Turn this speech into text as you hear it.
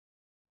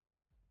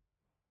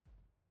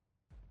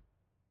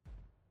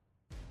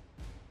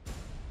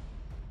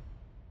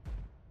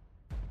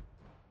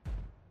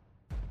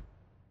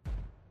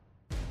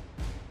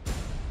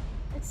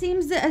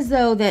seems as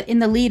though that in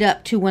the lead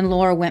up to when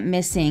Lora went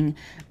missing,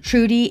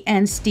 Trudy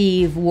and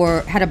Steve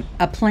had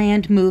a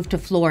planned move to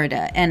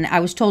Florida, and I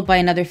was told by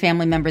another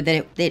family member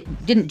that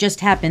it didn't just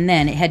happen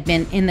then. It had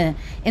been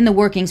in the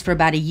workings for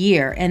about a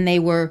year, and they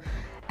were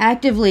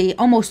actively,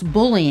 almost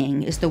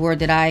bullying is the word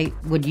that I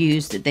would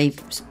use that they've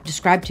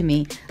described to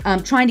me,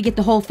 trying to get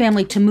the whole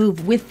family to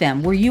move with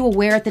them. Were you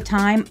aware at the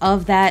time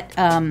of that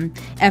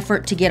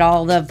effort to get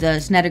all of the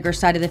Snedeker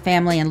side of the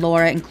family, and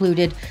Lora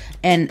included,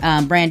 and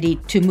Brandy,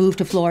 to move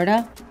to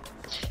Florida?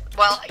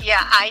 Well,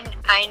 yeah,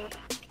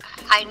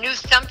 I knew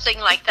something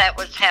like that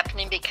was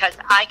happening because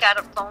I got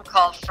a phone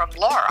call from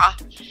Lora,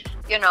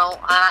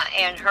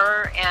 and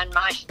her and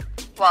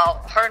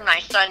my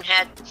son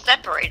had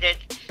separated.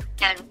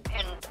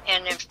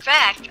 And in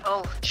fact,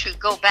 to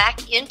go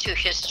back into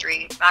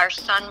history, our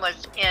son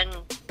was in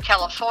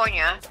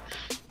California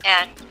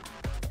at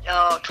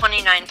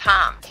 29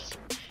 Palms.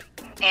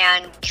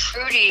 And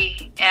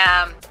Trudy,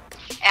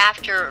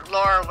 after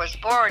Lora was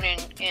born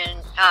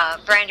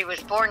Brandy was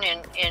born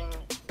in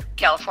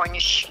California,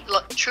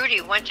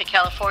 Trudy went to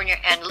California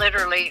and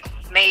literally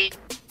made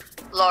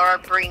Lora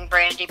bring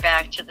Brandy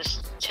back to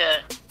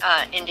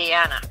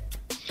Indiana.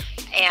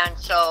 And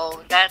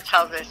so that's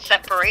how the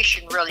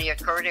separation really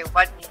occurred. It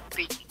wasn't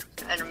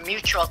a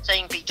mutual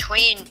thing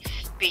between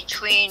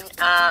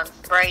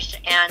Bryce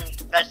and,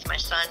 that's my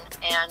son,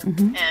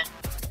 and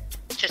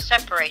to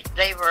separate.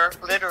 They were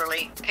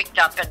literally picked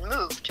up and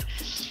moved.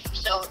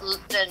 So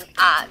then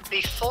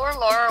before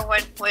Lora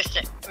went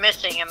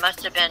missing, it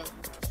must have been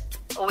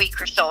a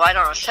week or so, I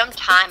don't know,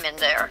 sometime in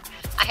there.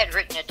 I had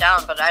written it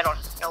down, but I don't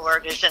know where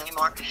it is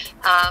anymore.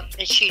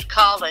 And she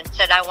called and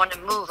said, I want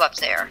to move up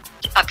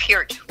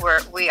here to where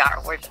we are,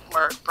 where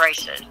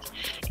Bryce is.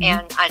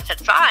 And I said,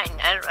 fine,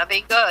 that'll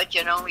be good.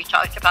 We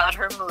talked about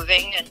her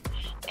moving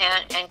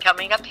and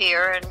coming up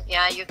here, and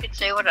yeah, you could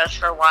stay with us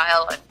for a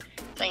while and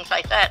things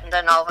like that. And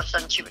then all of a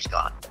sudden she was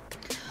gone.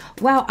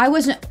 Wow, I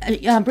wasn't,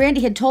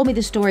 Brandy had told me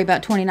the story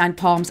about 29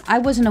 Palms. I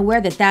wasn't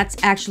aware that that's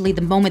actually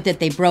the moment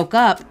that they broke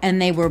up,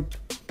 and they were,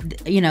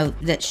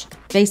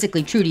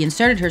 basically Trudy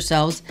inserted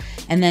herself,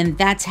 and then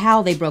that's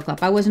how they broke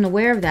up. I wasn't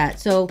aware of that.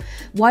 So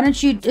why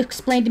don't you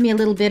explain to me a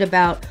little bit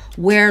about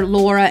where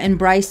Lora and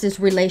Bryce's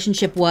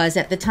relationship was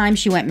at the time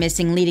she went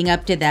missing, leading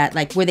up to that?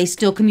 Like, were they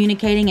still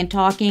communicating and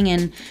talking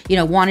and,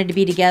 wanted to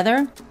be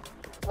together?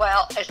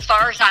 Well, as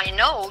far as I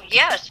know,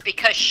 yes,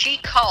 because she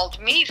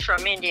called me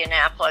from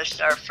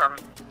Indianapolis, or from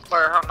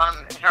where her mom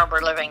and her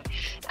were living,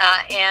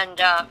 and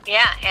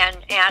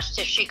asked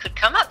if she could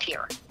come up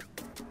here.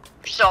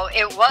 So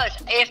if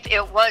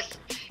it was,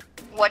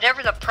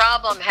 whatever the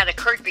problem had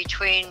occurred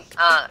between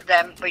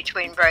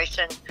Bryce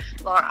and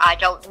Lora, I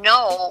don't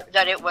know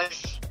that it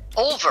was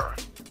over,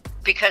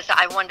 because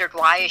I wondered,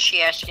 why is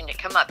she asking to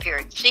come up here?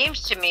 It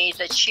seems to me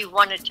that she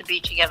wanted to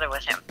be together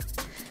with him.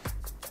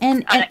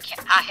 And I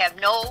have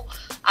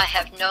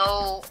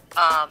no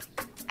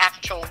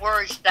actual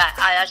words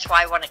that's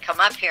why I want to come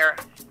up here.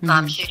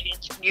 She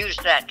didn't use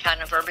that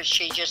kind of verbiage.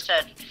 She just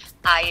said,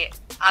 I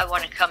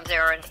want to come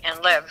there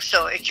and live.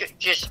 So it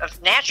just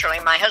naturally,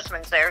 my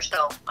husband's there.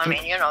 So,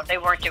 they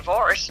weren't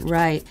divorced.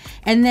 Right.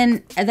 And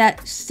then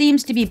that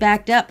seems to be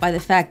backed up by the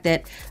fact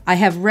that I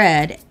have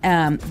read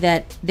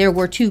that there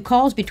were 2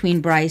 calls between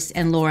Bryce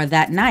and Lora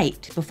that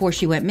night before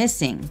she went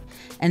missing.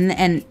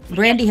 And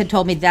Brandy had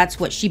told me that's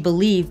what she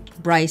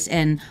believed Bryce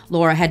and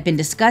Lora had been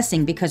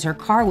discussing, because her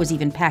car was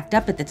even packed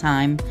up at the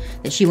time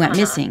that she went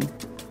missing.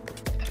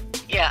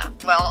 Yeah,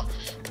 well,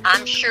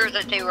 I'm sure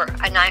that they were,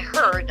 and I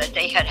heard that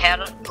they had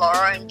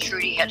Lora and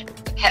Trudy had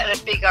a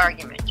big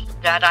argument.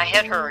 That I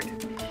had heard.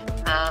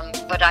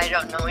 But I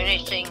don't know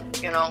anything,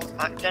 Then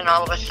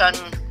all of a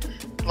sudden,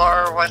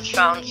 Lora was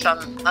found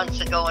some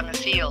months ago in a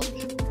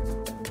field.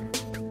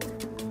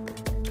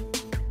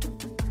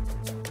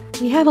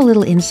 We have a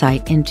little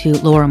insight into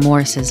Lora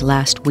Morris's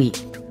last week,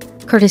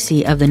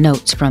 courtesy of the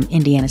notes from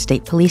Indiana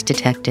State Police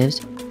detectives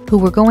who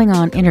were going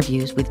on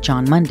interviews with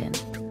John Munden.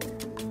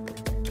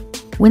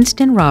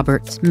 Winston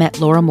Roberts met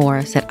Lora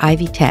Morris at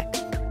Ivy Tech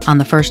on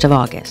the 1st of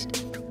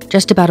August,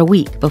 just about a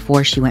week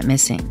before she went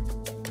missing.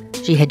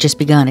 She had just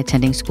begun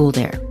attending school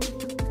there.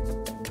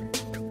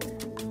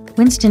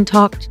 Winston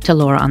talked to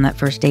Lora on that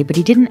first day, but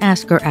he didn't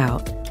ask her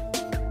out.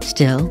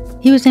 Still,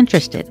 he was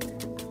interested.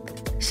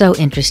 So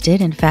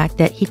interested, in fact,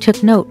 that he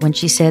took note when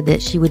she said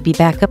that she would be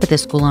back up at the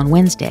school on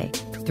Wednesday,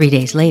 3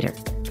 days later,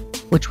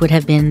 which would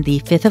have been the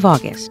 5th of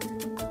August.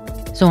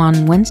 So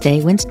on Wednesday,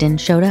 Winston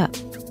showed up,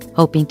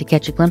 hoping to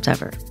catch a glimpse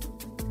of her.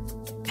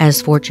 As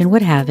fortune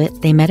would have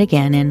it, they met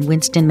again, and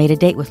Winston made a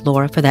date with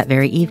Lora for that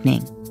very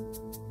evening.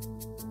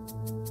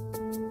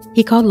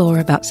 He called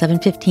Lora about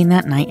 7:15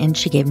 that night, and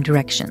she gave him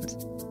directions.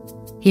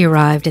 He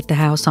arrived at the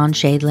house on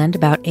Shadeland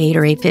about 8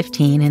 or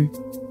 8:15, and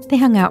they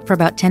hung out for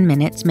about 10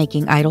 minutes,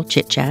 making idle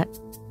chit-chat.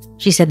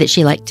 She said that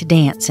she liked to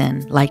dance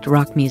and liked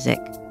rock music.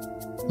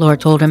 Lora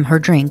told him her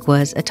drink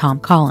was a Tom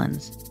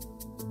Collins.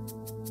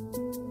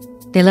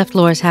 They left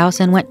Lora's house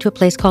and went to a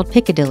place called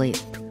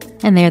Piccadilly's,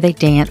 and there they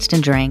danced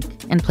and drank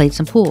and played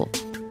some pool.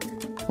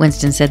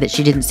 Winston said that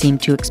she didn't seem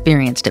too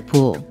experienced at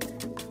pool.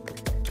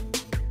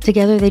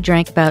 Together they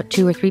drank about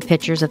 2 or 3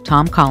 pitchers of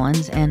Tom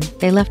Collins, and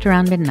they left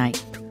around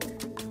midnight.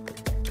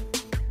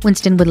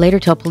 Winston would later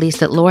tell police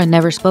that Lora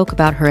never spoke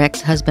about her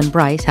ex-husband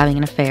Bryce having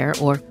an affair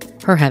or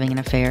her having an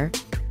affair.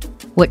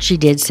 What she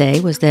did say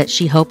was that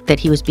she hoped that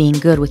he was being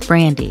good with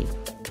Brandy.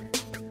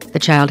 The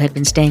child had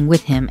been staying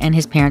with him and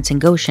his parents in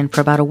Goshen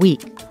for about a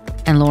week,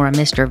 and Lora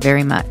missed her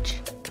very much.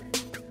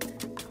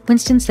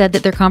 Winston said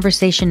that their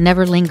conversation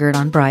never lingered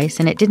on Bryce,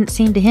 and it didn't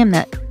seem to him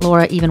that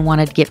Lora even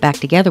wanted to get back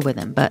together with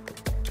him, but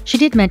she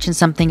did mention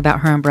something about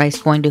her and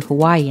Bryce going to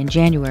Hawaii in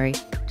January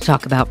to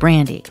talk about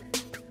Brandy.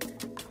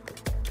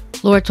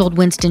 Lora told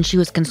Winston she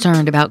was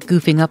concerned about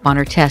goofing up on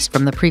her test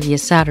from the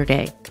previous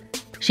Saturday.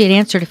 She had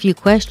answered a few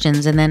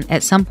questions and then,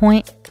 at some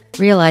point,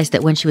 realized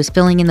that when she was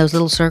filling in those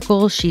little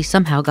circles, she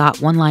somehow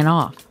got one line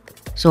off,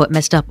 so it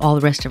messed up all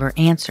the rest of her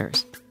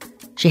answers.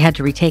 She had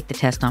to retake the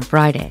test on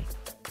Friday.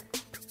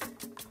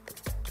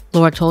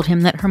 Lora told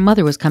him that her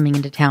mother was coming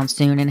into town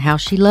soon and how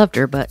she loved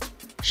her, but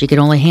she could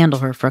only handle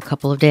her for a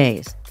couple of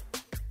days.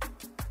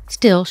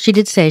 Still, she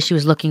did say she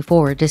was looking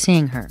forward to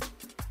seeing her.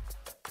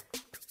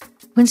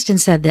 Winston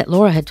said that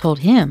Lora had told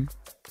him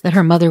that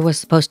her mother was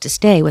supposed to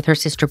stay with her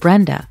sister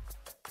Brenda.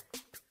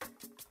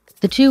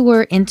 The two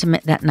were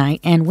intimate that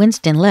night, and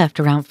Winston left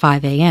around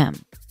 5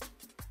 a.m.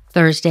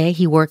 Thursday,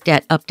 he worked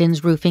at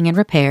Upton's Roofing and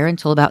Repair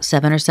until about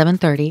 7 or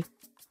 7:30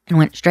 and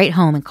went straight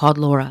home and called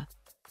Lora.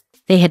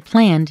 They had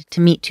planned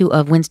to meet 2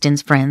 of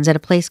Winston's friends at a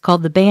place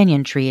called the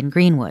Banyan Tree in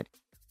Greenwood,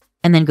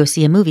 and then go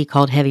see a movie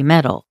called Heavy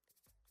Metal.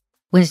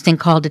 Winston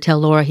called to tell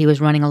Lora he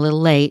was running a little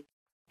late,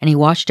 and he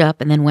washed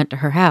up and then went to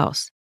her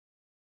house.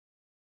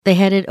 They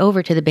headed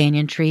over to the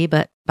Banyan Tree,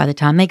 but by the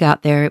time they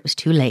got there, it was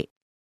too late.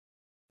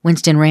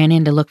 Winston ran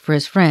in to look for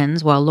his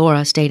friends while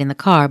Lora stayed in the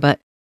car, but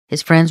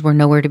his friends were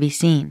nowhere to be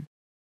seen.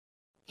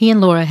 He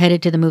and Lora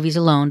headed to the movies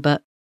alone,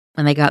 but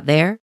when they got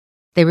there,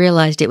 they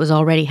realized it was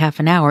already half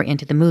an hour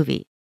into the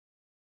movie.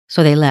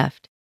 So they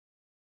left.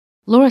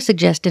 Lora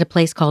suggested a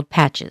place called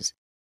Patches,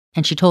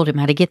 and she told him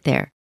how to get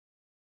there.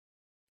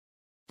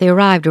 They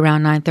arrived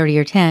around 9:30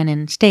 or 10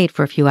 and stayed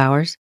for a few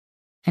hours,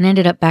 and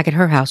ended up back at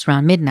her house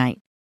around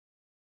midnight.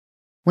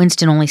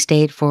 Winston only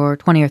stayed for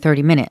 20 or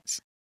 30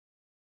 minutes.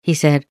 He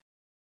said,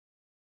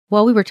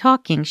 "While we were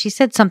talking, she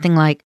said something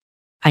like,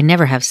 'I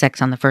never have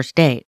sex on the first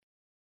date.'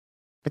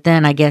 But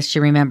then I guess she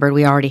remembered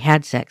we already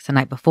had sex the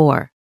night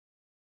before."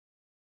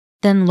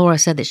 Then Lora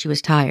said that she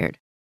was tired,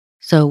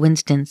 so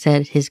Winston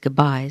said his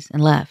goodbyes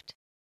and left.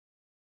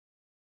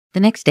 The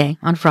next day,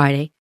 on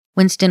Friday,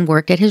 Winston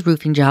worked at his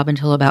roofing job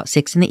until about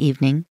 6 in the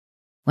evening,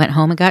 went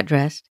home and got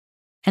dressed,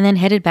 and then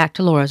headed back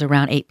to Lora's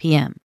around 8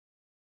 p.m.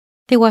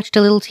 They watched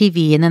a little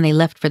TV and then they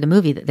left for the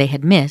movie that they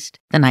had missed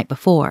the night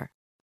before.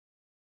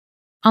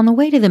 On the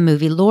way to the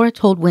movie, Lora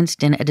told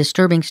Winston a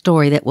disturbing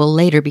story that will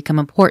later become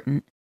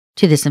important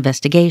to this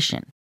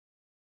investigation.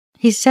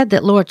 He said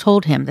that Lora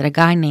told him that a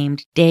guy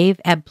named Dave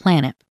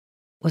Abplanip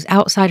was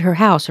outside her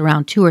house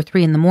around 2 or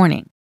 3 in the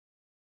morning,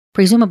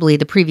 presumably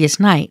the previous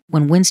night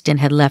when Winston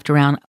had left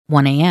around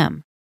 1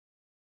 a.m.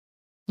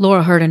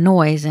 Lora heard a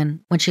noise,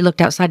 and when she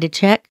looked outside to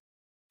check,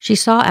 she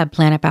saw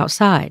Abplanip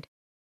outside,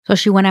 so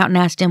she went out and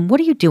asked him, "What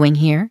are you doing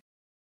here?"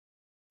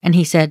 And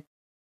he said,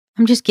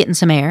 "I'm just getting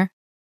some air."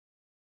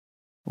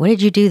 "What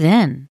did you do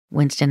then?"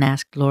 Winston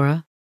asked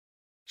Lora.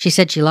 She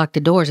said she locked the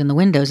doors and the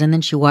windows and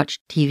then she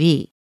watched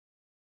TV.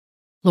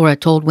 Lora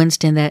told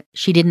Winston that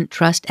she didn't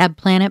trust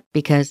Abplanip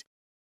because,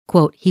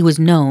 quote, "he was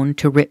known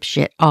to rip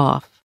shit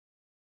off."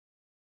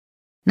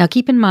 Now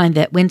keep in mind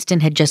that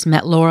Winston had just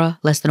met Lora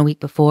less than a week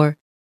before,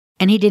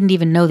 and he didn't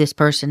even know this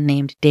person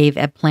named Dave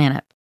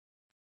Abplanip.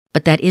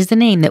 But that is the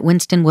name that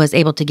Winston was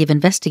able to give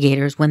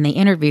investigators when they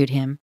interviewed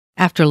him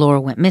after Lora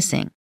went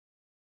missing.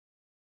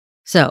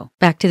 So,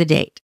 back to the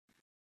date.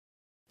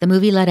 The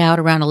movie let out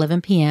around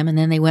 11 p.m. and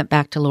then they went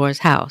back to Lora's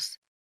house.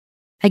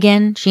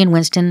 Again, she and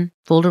Winston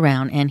fooled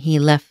around and he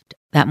left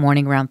that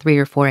morning around 3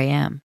 or 4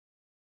 a.m.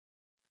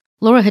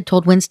 Lora had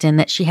told Winston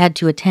that she had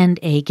to attend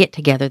a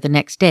get-together the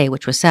next day,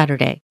 which was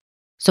Saturday,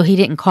 so he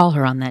didn't call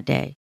her on that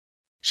day.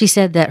 She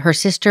said that her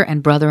sister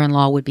and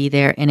brother-in-law would be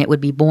there and it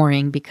would be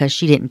boring because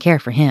she didn't care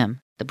for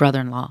him, the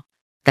brother-in-law.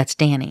 That's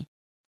Danny.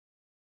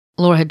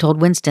 Lora had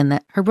told Winston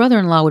that her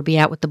brother-in-law would be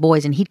out with the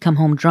boys and he'd come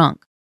home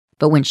drunk,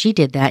 but when she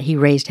did that, he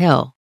raised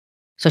hell,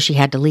 so she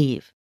had to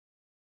leave.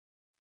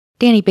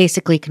 Danny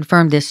basically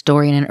confirmed this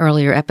story in an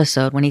earlier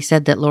episode when he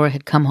said that Lora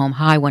had come home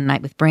high one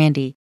night with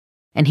Brandy,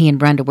 and he and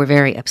Brenda were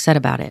very upset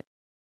about it.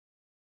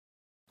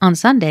 On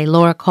Sunday,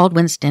 Lora called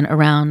Winston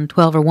around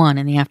 12 or 1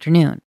 in the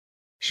afternoon.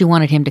 She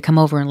wanted him to come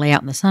over and lay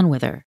out in the sun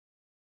with her.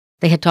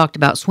 They had talked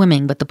about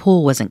swimming, but the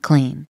pool wasn't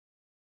clean.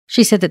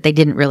 She said that they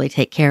didn't really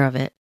take care of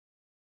it.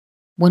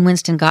 When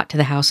Winston got to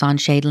the house on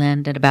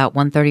Shadeland at about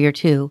 1:30 or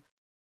 2,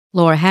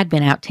 Lora had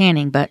been out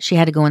tanning, but she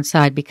had to go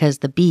inside because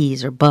the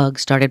bees or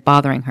bugs started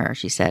bothering her,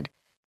 she said.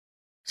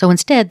 So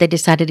instead, they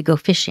decided to go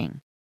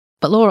fishing.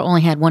 But Lora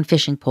only had one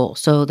fishing pole,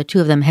 so the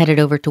two of them headed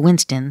over to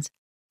Winston's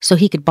so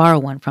he could borrow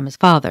one from his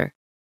father.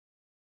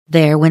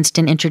 There,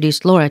 Winston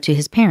introduced Lora to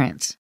his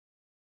parents.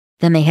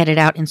 Then they headed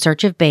out in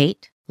search of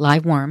bait,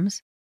 live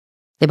worms.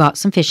 They bought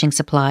some fishing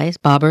supplies,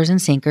 bobbers and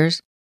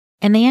sinkers,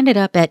 and they ended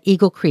up at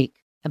Eagle Creek,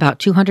 about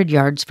 200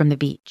 yards from the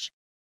beach.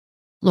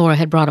 Lora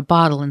had brought a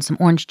bottle and some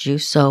orange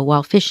juice, so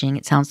while fishing,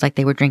 it sounds like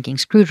they were drinking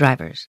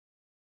screwdrivers.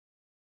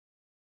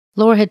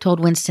 Lora had told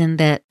Winston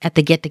that at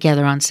the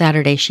get-together on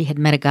Saturday she had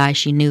met a guy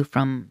she knew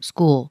from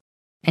school,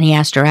 and he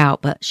asked her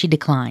out, but she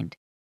declined.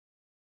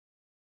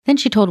 Then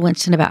she told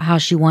Winston about how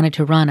she wanted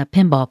to run a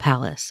pinball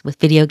palace with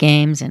video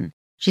games, and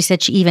she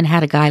said she even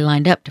had a guy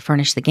lined up to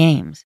furnish the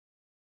games.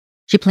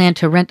 She planned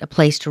to rent a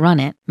place to run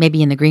it,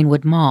 maybe in the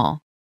Greenwood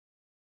Mall.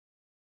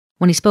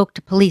 When he spoke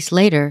to police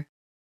later,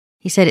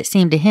 he said it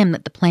seemed to him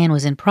that the plan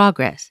was in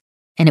progress,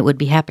 and it would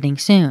be happening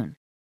soon.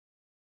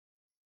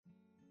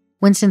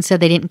 Winston said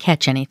they didn't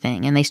catch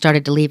anything, and they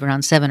started to leave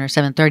around 7 or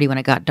 7:30 when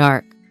it got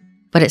dark.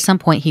 But at some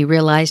point he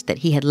realized that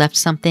he had left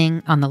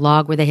something on the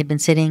log where they had been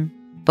sitting,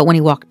 but when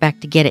he walked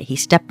back to get it, he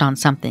stepped on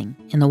something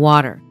in the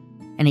water,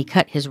 and he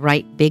cut his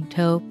right big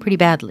toe pretty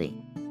badly.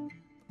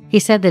 He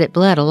said that it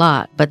bled a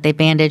lot, but they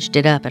bandaged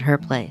it up at her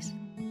place.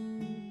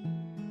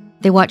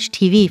 They watched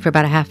TV for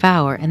about a half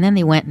hour, and then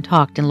they went and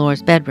talked in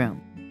Laura's bedroom.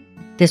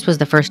 This was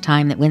the first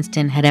time that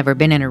Winston had ever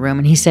been in her room,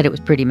 and he said it was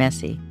pretty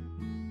messy.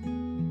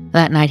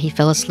 That night he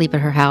fell asleep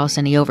at her house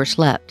and he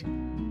overslept.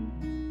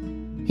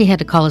 He had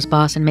to call his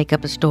boss and make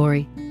up a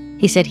story.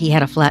 He said he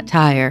had a flat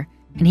tire,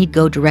 and he'd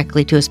go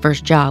directly to his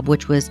first job,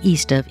 which was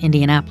east of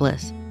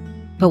Indianapolis.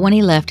 But when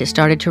he left, it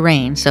started to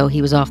rain, so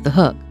he was off the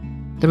hook.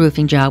 The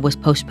roofing job was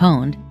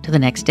postponed to the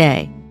next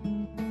day.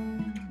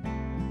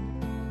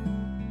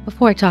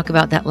 Before I talk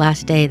about that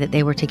last day that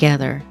they were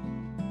together,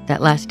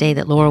 that last day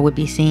that Lora would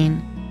be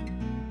seen,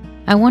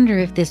 I wonder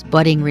if this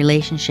budding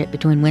relationship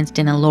between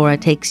Winston and Lora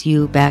takes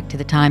you back to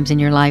the times in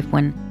your life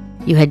when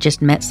you had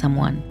just met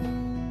someone.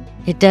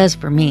 It does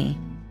for me.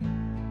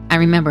 I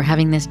remember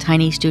having this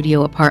tiny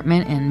studio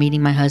apartment and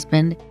meeting my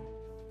husband,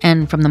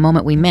 and from the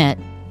moment we met,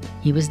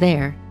 he was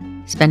there,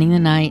 spending the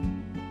night,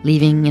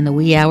 leaving in the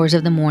wee hours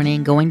of the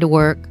morning, going to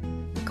work,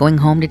 going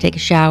home to take a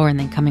shower, and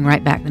then coming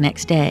right back the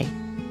next day.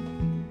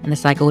 And the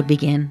cycle would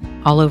begin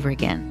all over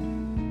again.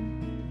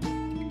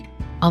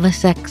 All the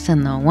sex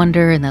and the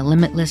wonder and the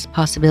limitless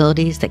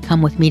possibilities that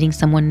come with meeting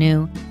someone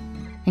new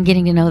and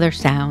getting to know their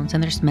sounds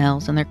and their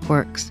smells and their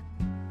quirks.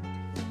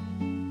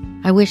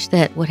 I wish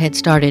that what had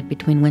started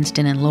between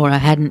Winston and Lora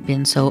hadn't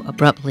been so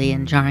abruptly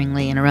and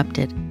jarringly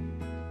interrupted.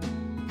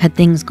 Had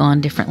things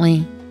gone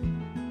differently?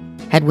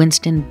 Had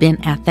Winston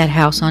been at that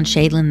house on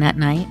Shadeland that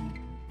night,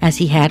 as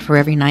he had for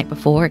every night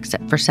before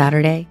except for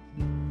Saturday,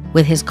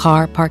 with his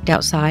car parked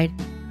outside,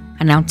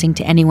 announcing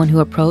to anyone who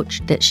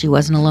approached that she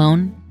wasn't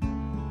alone?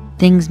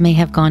 Things may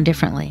have gone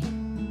differently.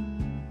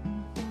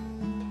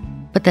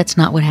 But that's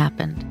not what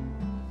happened.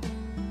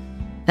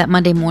 That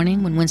Monday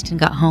morning, when Winston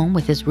got home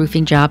with his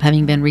roofing job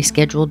having been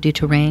rescheduled due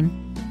to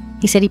rain,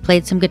 he said he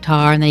played some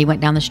guitar and then he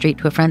went down the street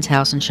to a friend's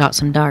house and shot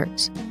some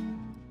darts.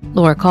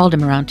 Lora called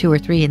him around 2 or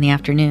 3 in the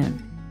afternoon.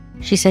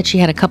 She said she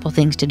had a couple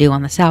things to do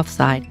on the south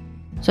side,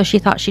 so she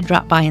thought she'd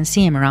drop by and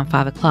see him around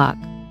 5 o'clock.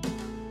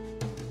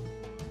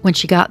 When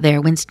she got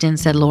there, Winston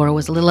said Lora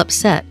was a little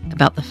upset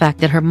about the fact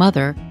that her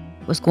mother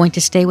was going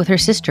to stay with her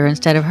sister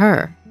instead of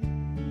her.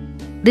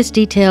 This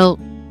detail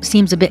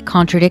seems a bit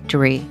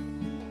contradictory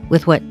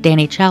with what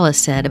Danny Chalice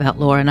said about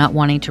Lora not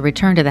wanting to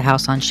return to the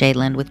house on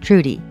Shadeland with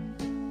Trudy.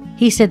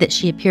 He said that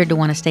she appeared to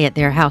want to stay at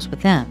their house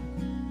with them,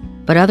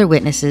 but other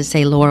witnesses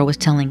say Lora was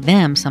telling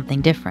them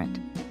something different,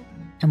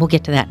 and we'll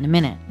get to that in a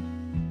minute.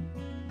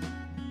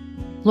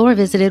 Lora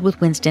visited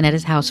with Winston at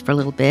his house for a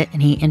little bit,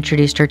 and he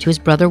introduced her to his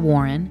brother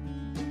Warren,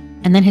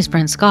 and then his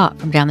friend Scott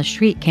from down the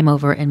street came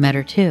over and met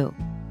her too.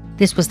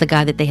 This was the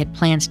guy that they had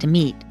plans to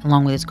meet,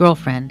 along with his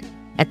girlfriend,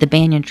 at the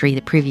banyan tree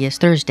the previous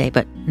Thursday,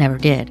 but never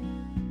did.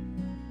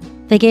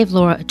 They gave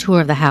Lora a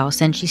tour of the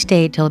house, and she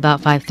stayed till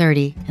about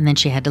 5:30, and then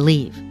she had to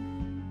leave.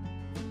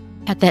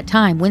 At that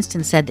time,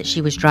 Winston said that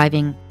she was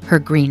driving her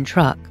green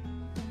truck,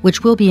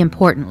 which will be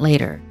important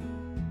later.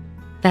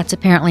 That's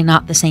apparently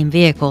not the same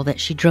vehicle that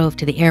she drove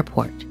to the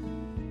airport.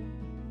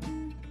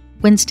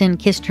 Winston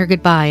kissed her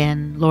goodbye,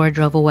 and Lora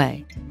drove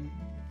away.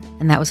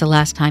 And that was the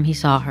last time he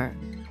saw her.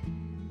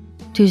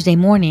 Tuesday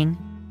morning,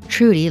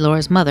 Trudy,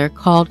 Lora's mother,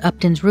 called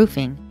Upton's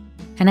Roofing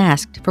and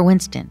asked for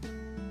Winston.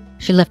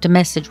 She left a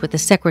message with the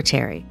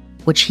secretary,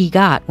 which he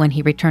got when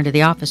he returned to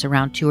the office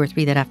around 2 or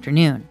 3 that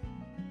afternoon.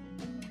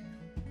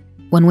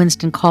 When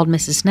Winston called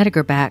Mrs.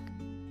 Snedeker back,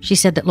 she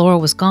said that Lora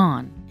was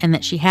gone and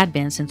that she had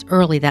been since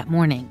early that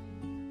morning.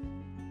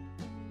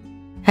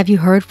 "Have you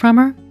heard from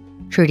her?"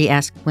 Trudy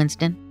asked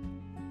Winston.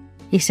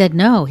 He said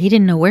no, he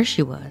didn't know where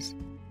she was.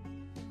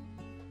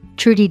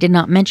 Trudy did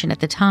not mention at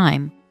the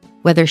time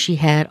whether she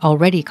had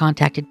already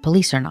contacted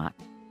police or not,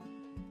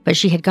 but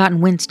she had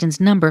gotten Winston's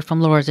number from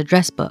Lora's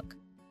address book,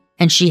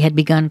 and she had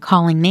begun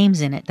calling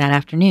names in it that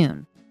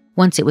afternoon,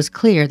 once it was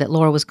clear that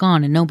Lora was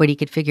gone and nobody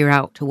could figure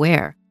out to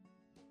where.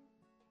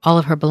 All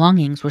of her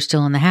belongings were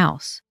still in the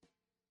house.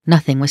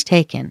 Nothing was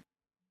taken.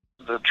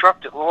 The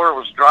truck that Lora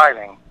was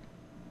driving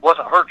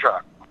wasn't her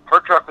truck.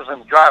 Her truck was in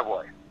the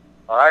driveway,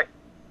 all right?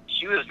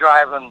 She was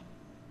driving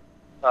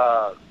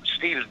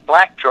Steve's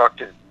black truck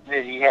that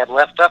that he had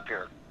left up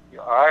here.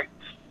 All right.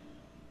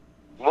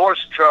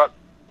 Laura's truck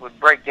would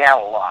break down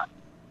a lot,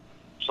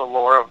 so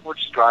Lora was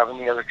driving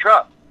the other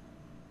truck.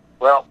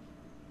 Well,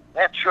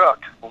 that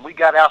truck, when we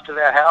got out to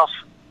that house,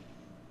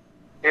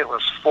 it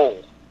was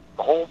full.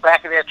 The whole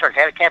back of that truck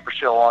had a camper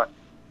shell on it,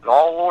 but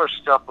all Laura's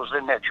stuff was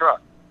in that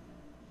truck.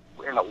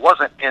 And it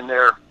wasn't in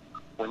there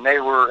when they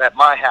were at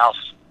my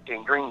house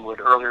in Greenwood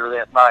earlier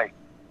that night,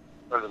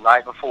 or the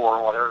night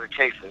before, whatever the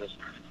case is,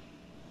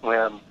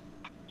 when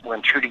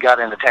Trudy got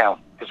into town.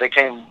 Because they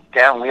came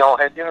down and we all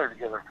had dinner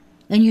together.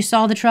 And you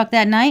saw the truck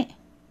that night?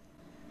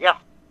 Yeah.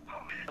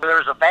 There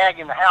was a bag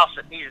in the house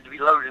that needed to be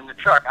loaded in the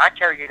truck. I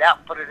carried it out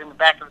and put it in the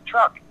back of the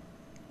truck.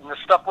 And the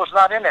stuff was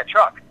not in that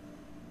truck.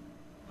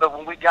 But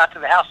when we got to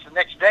the house the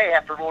next day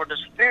after Laura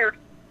disappeared,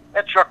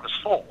 that truck was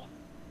full.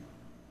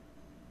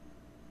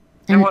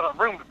 There wasn't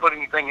room to put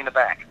anything in the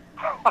back.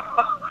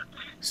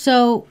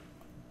 So,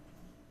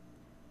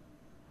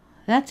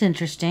 that's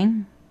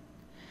interesting.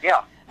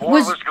 Yeah.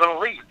 Laura was going to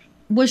leave.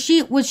 Was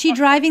she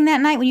driving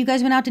that night when you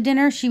guys went out to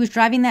dinner? She was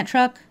driving that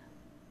truck?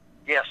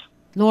 Yes.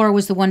 Laura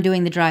was the one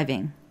doing the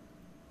driving?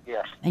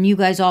 Yes. And you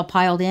guys all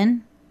piled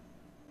in?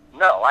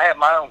 No, I had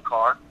my own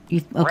car.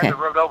 Okay. Brenda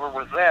rode over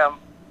with them,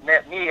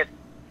 met me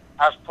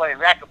I was playing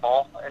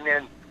racquetball, and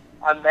then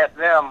I met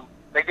them.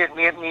 They didn't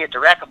meet me at the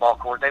racquetball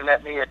court. They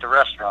met me at the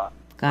restaurant.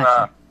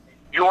 Gotcha.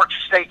 York's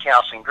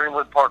Steakhouse in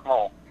Greenwood Park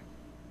Mall.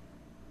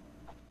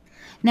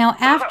 Now,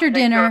 after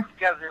dinner...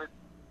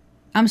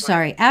 I'm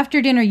sorry.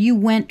 After dinner, you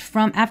went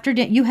from...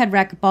 you had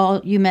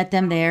racquetball, you met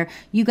them there,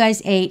 you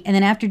guys ate, and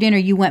then after dinner,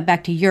 you went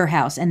back to your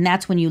house, and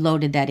that's when you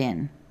loaded that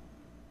in.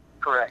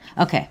 Correct.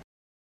 Okay.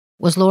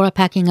 Was Lora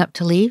packing up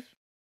to leave?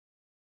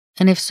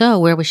 And if so,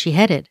 where was she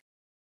headed?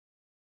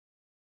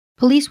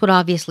 Police would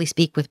obviously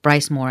speak with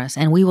Bryce Morris,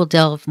 and we will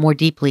delve more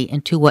deeply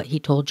into what he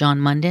told John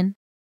Munden.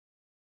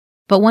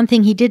 But one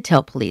thing he did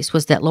tell police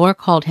was that Lora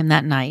called him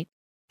that night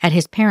at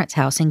his parents'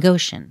 house in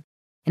Goshen,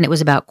 and it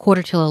was about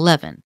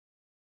 11:15.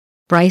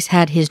 Bryce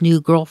had his new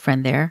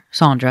girlfriend there,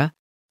 Sandra,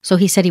 so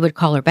he said he would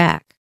call her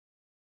back.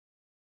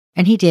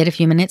 And he did a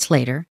few minutes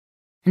later,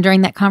 and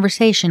during that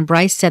conversation,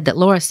 Bryce said that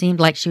Lora seemed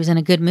like she was in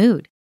a good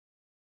mood.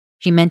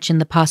 She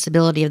mentioned the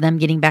possibility of them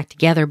getting back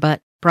together,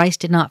 but Bryce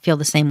did not feel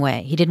the same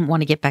way. He didn't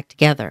want to get back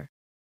together.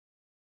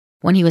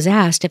 When he was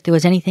asked if there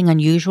was anything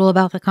unusual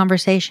about the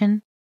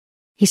conversation,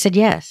 he said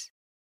yes.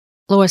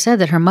 Lora said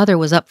that her mother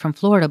was up from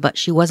Florida, but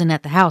she wasn't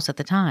at the house at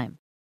the time.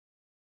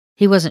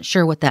 He wasn't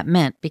sure what that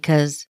meant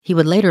because he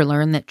would later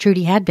learn that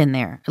Trudy had been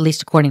there, at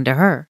least according to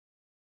her.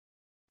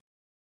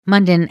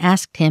 Munden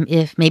asked him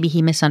if maybe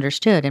he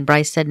misunderstood, and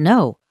Bryce said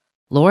no.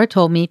 Lora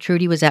told me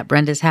Trudy was at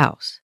Brenda's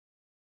house.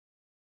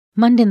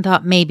 Munden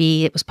thought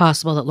maybe it was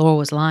possible that Lora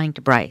was lying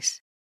to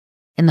Bryce,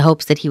 in the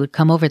hopes that he would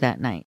come over that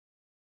night.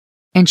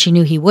 And she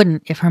knew he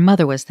wouldn't if her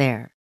mother was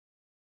there.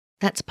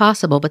 That's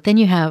possible, but then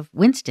you have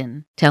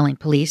Winston telling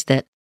police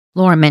that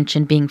Lora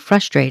mentioned being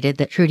frustrated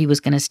that Trudy was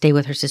going to stay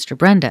with her sister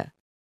Brenda,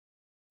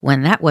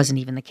 when that wasn't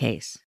even the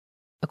case,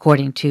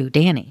 according to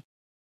Danny.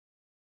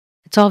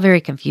 It's all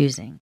very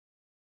confusing.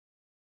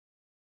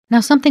 Now,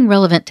 something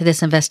relevant to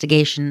this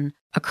investigation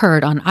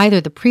occurred on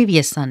either the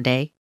previous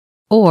Sunday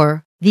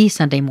or the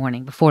Sunday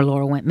morning before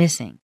Lora went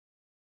missing,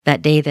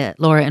 that day that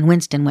Lora and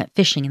Winston went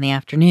fishing in the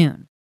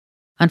afternoon.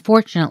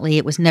 Unfortunately,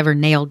 it was never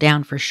nailed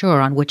down for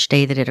sure on which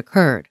day that it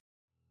occurred.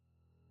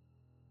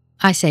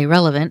 I say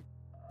relevant,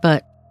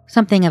 but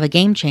something of a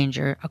game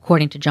changer,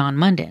 according to John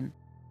Munden,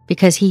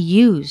 because he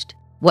used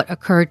what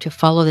occurred to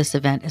follow this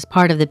event as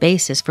part of the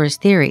basis for his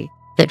theory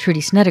that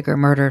Trudy Snedeker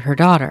murdered her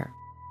daughter.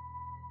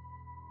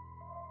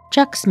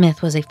 Chuck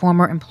Smith was a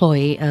former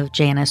employee of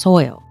J&S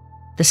Oil,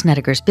 the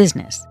Snedeker's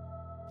business.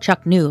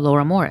 Chuck knew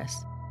Lora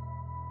Morris.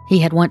 He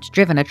had once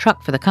driven a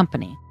truck for the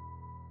company.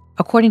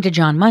 According to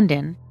John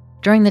Munden,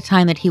 during the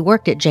time that he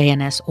worked at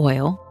J&S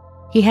Oil,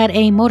 he had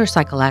a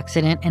motorcycle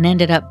accident and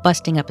ended up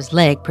busting up his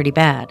leg pretty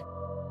bad.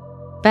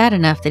 Bad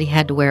enough that he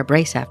had to wear a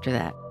brace after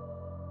that.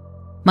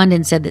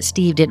 Munden said that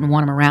Steve didn't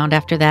want him around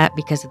after that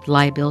because of the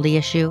liability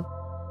issue,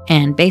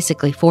 and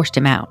basically forced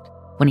him out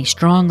when he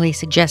strongly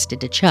suggested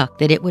to Chuck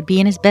that it would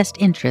be in his best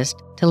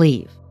interest to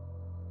leave.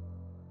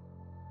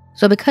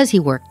 So because he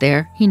worked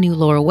there, he knew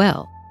Lora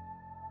well.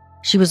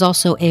 She was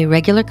also a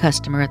regular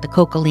customer at the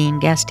Cocaline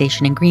gas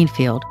station in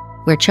Greenfield,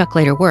 where Chuck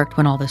later worked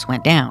when all this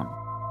went down.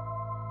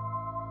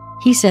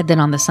 He said that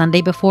on the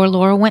Sunday before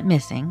Lora went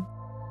missing,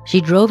 she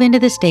drove into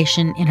the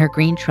station in her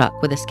green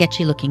truck with a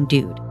sketchy-looking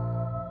dude.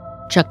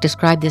 Chuck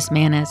described this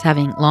man as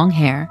having long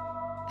hair,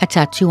 a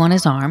tattoo on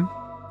his arm,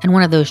 and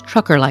one of those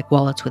trucker-like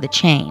wallets with a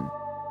chain.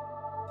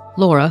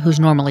 Lora, who's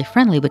normally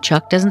friendly with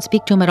Chuck, doesn't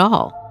speak to him at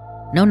all.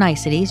 No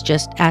niceties,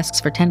 just asks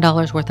for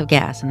 $10 worth of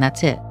gas, and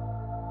that's it.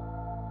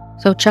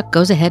 So Chuck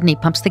goes ahead and he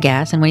pumps the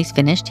gas, and when he's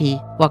finished, he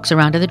walks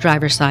around to the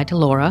driver's side to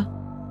Lora,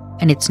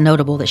 and it's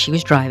notable that she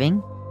was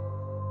driving.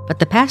 But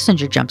the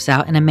passenger jumps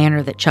out in a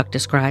manner that Chuck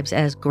describes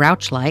as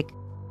grouch-like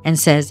and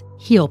says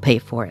he'll pay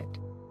for it.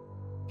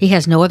 He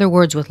has no other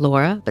words with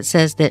Lora, but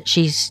says that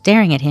she's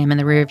staring at him in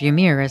the rearview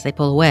mirror as they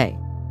pull away.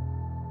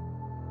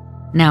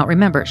 Now,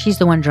 remember, she's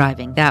the one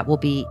driving. That will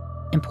be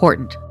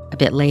important a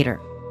bit later.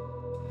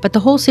 But the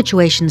whole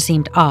situation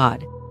seemed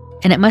odd,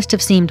 and it must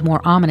have seemed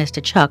more ominous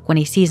to Chuck when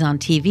he sees on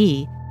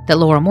TV that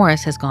Lora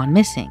Morris has gone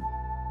missing.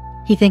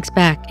 He thinks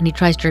back and he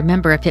tries to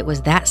remember if it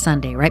was that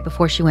Sunday right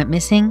before she went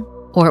missing,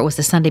 or it was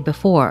the Sunday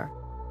before.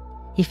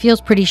 He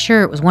feels pretty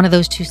sure it was one of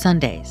those 2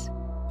 Sundays.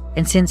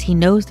 And since he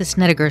knows the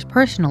Snedigers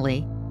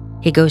personally,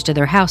 he goes to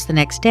their house the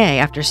next day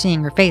after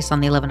seeing her face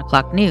on the 11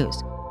 o'clock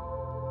news.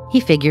 He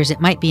figures it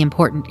might be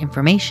important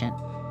information.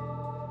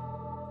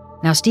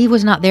 Now, Steve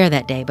was not there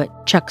that day,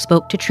 but Chuck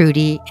spoke to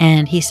Trudy,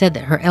 and he said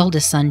that her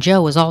eldest son,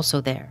 Joe, was also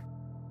there.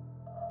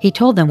 He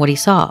told them what he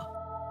saw.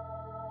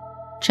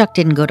 Chuck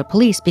didn't go to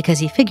police because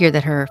he figured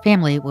that her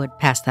family would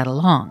pass that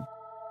along.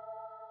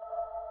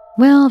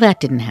 Well, that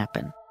didn't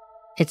happen.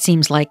 It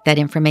seems like that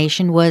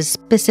information was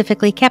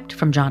specifically kept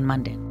from John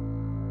Munden.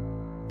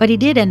 But he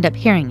did end up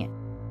hearing it.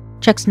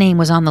 Chuck's name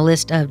was on the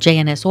list of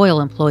J&S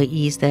Oil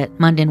employees that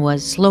Munden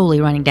was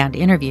slowly running down to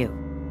interview.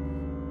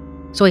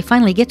 So he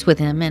finally gets with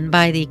him, and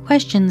by the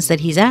questions that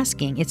he's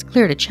asking, it's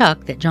clear to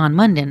Chuck that John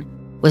Munden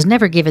was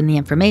never given the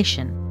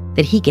information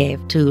that he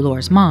gave to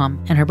Lora's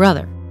mom and her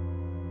brother.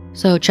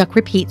 So Chuck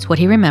repeats what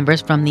he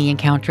remembers from the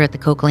encounter at the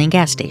Coke Lane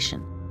gas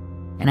station.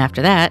 And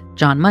after that,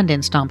 John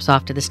Munden stomps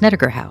off to the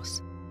Snediger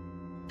house.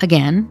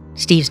 Again,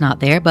 Steve's not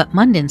there, but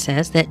Munden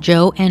says that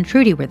Joe and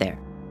Trudy were there.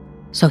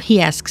 So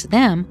he asks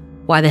them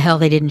why the hell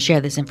they didn't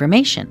share this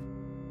information.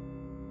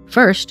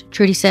 First,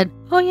 Trudy said,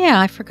 "Oh yeah,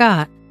 I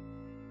forgot."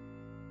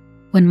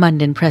 When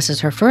Munden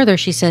presses her further,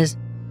 she says,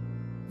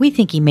 "We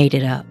think he made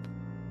it up."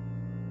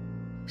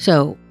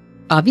 So,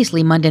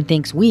 obviously Munden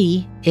thinks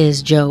 "we"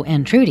 is Joe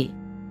and Trudy,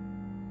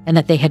 and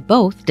that they had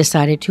both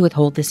decided to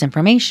withhold this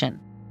information.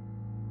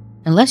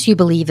 Unless you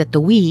believe that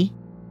the "we"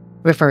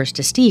 refers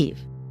to Steve.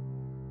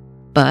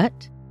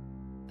 But,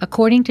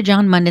 according to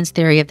John Munden's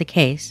theory of the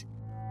case,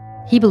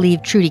 he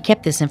believed Trudy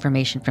kept this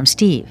information from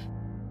Steve.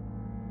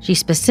 She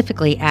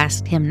specifically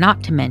asked him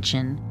not to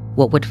mention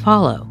what would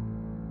follow.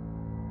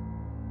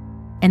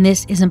 And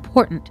this is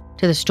important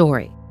to the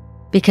story,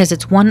 because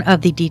it's one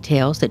of the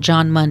details that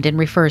John Munden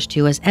refers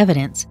to as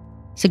evidence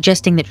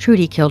suggesting that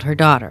Trudy killed her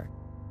daughter.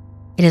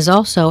 It is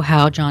also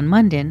how John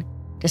Munden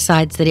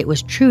decides that it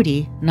was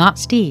Trudy, not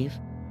Steve,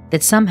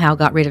 that somehow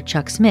got rid of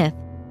Chuck Smith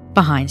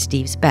behind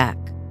Steve's back.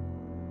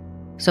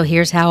 So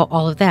here's how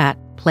all of that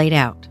played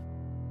out.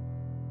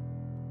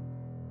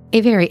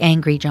 A very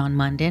angry John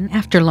Munden,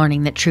 after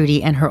learning that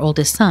Trudy and her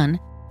oldest son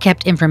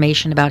kept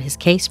information about his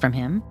case from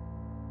him,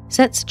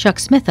 sets Chuck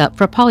Smith up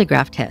for a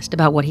polygraph test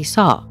about what he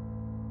saw.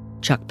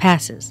 Chuck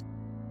passes.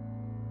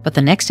 But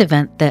the next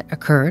event that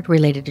occurred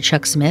related to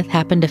Chuck Smith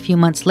happened a few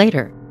months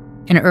later,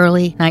 in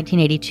early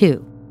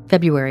 1982,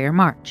 February or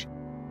March.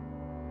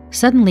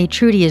 Suddenly,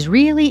 Trudy is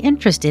really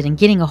interested in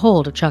getting a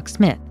hold of Chuck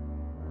Smith.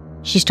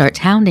 She starts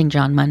hounding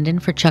John Munden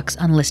for Chuck's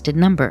unlisted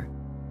number.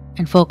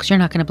 And folks, you're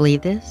not going to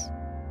believe this,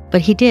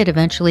 but he did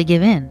eventually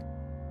give in.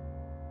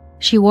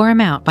 She wore him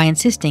out by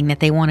insisting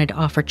that they wanted to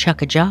offer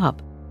Chuck a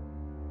job.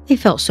 They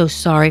felt so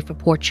sorry for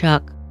poor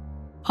Chuck.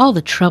 All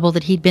the trouble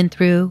that he'd been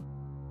through.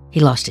 He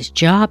lost his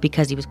job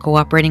because he was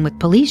cooperating with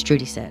police,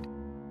 Trudy said.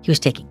 He was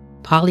taking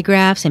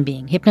polygraphs and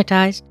being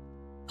hypnotized.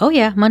 Oh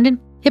yeah, Munden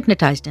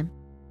hypnotized him.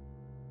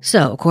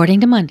 So,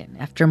 according to Munden,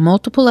 after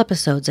multiple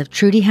episodes of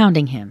Trudy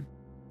hounding him,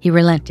 he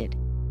relented.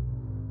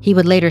 He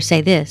would later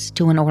say this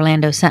to an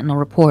Orlando Sentinel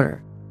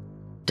reporter.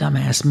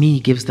 "Dumbass me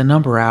gives the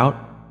number out.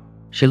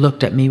 She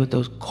looked at me with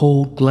those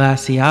cold,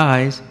 glassy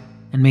eyes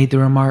and made the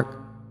remark,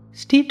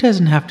 'Steve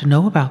doesn't have to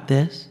know about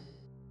this.'"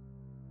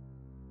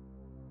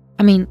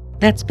 I mean,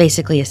 that's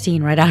basically a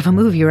scene right out of a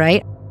movie,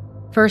 right?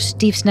 First,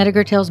 Steve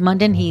Snediger tells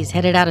Munden he's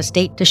headed out of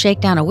state to shake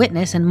down a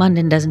witness, and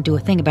Munden doesn't do a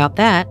thing about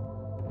that.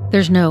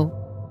 There's no,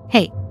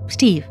 "Hey,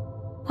 Steve,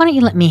 why don't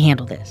you let me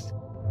handle this?"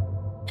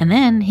 And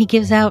then he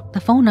gives out the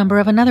phone number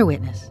of another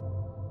witness.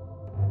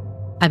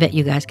 I bet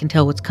you guys can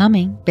tell what's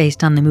coming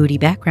based on the moody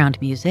background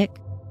music.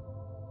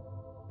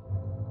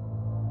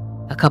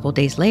 A couple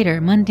days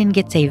later, Munden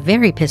gets a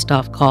very pissed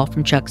off call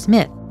from Chuck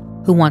Smith,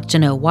 who wants to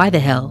know why the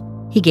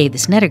hell he gave the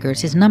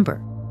Snedigers his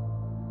number.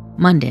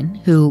 Munden,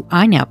 who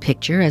I now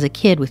picture as a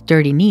kid with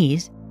dirty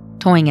knees,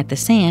 toying at the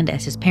sand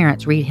as his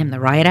parents read him the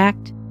riot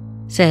act,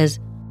 says,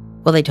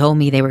 "Well, they told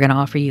me they were going to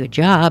offer you a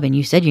job, and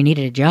you said you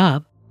needed a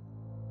job."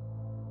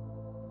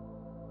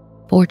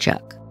 Poor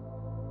Chuck.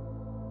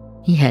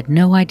 He had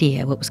no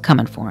idea what was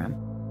coming for him.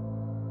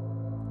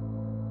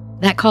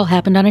 That call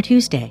happened on a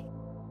Tuesday.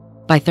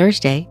 By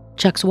Thursday,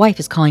 Chuck's wife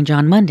is calling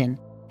John Munden,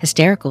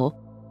 hysterical,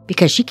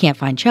 because she can't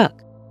find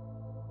Chuck.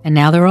 And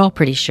now they're all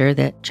pretty sure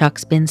that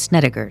Chuck's been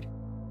Snedigered,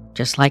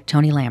 just like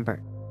Tony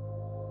Lambert.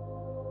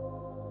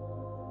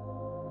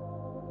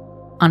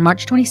 On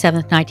March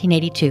 27,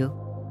 1982,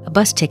 a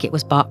bus ticket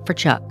was bought for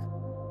Chuck.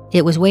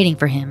 It was waiting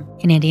for him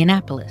in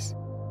Indianapolis,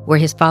 where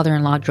his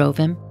father-in-law drove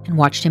him and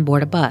watched him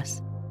board a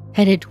bus,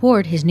 headed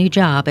toward his new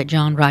job at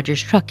John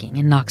Rogers Trucking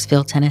in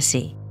Knoxville,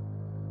 Tennessee.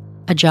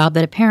 A job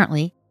that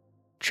apparently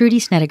Trudy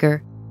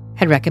Snediger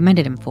had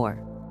recommended him for.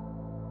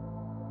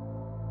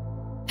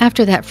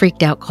 After that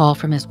freaked-out call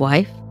from his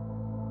wife,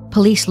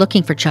 Police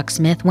looking for Chuck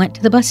Smith went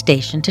to the bus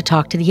station to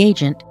talk to the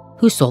agent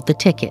who sold the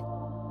ticket.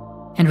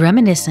 And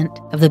reminiscent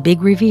of the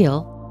big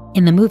reveal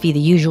in the movie The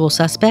Usual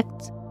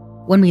Suspects,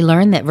 when we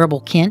learn that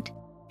Verbal Kint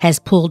has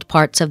pulled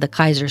parts of the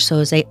Kaiser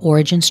Soze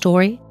origin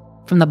story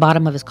from the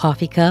bottom of his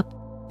coffee cup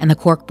and the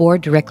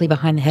corkboard directly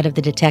behind the head of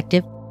the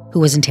detective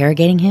who was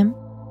interrogating him,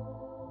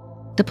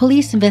 the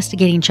police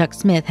investigating Chuck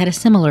Smith had a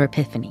similar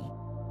epiphany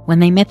when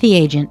they met the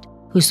agent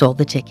who sold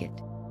the ticket.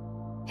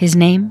 His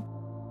name?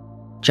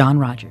 John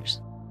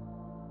Rogers.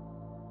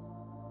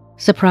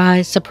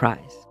 Surprise,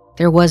 surprise.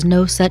 There was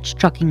no such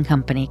trucking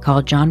company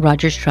called John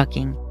Rogers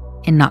Trucking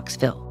in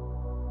Knoxville.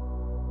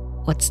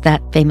 What's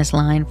that famous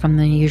line from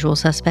The Usual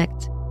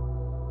Suspects?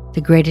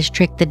 The greatest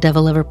trick the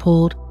devil ever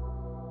pulled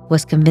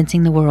was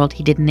convincing the world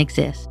he didn't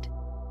exist.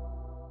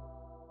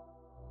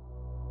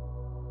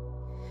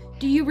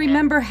 Do you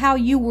remember how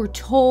you were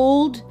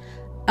told,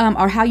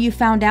 or how you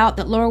found out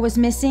that Lora was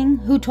missing?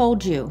 Who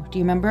told you? Do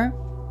you remember?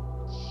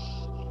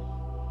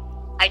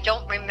 I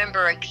don't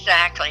remember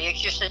exactly. It's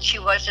just that she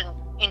wasn't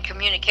in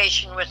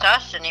communication with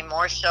us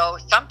anymore, so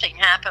something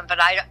happened, but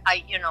I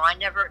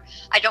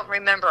don't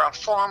remember a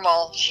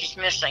formal "she's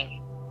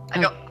missing."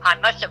 I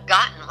must have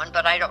gotten one,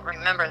 but I don't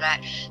remember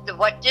that.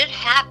 What did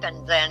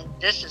happen then,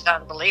 this is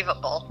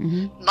unbelievable.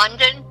 Mm-hmm.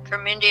 Munden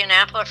from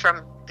Indianapolis,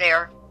 from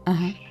there,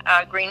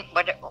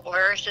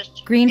 where is this?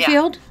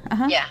 Greenfield? Yeah.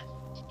 Uh-huh. Yeah.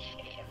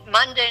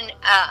 Munden,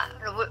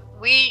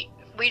 we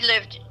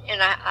lived in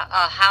a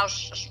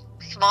house,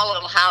 small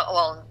little house,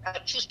 well, a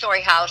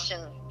 2-story house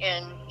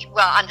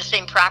on the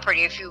same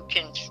property. If you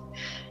can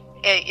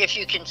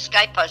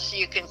Skype us,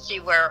 you can see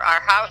where our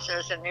house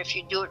is, and if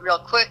you do it real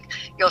quick,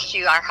 you'll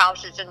see our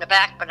house is in the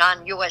back. But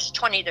on US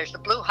 20, there's a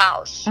blue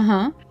house,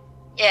 and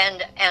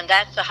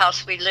that's the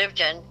house we lived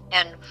in.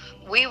 And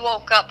we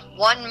woke up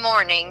one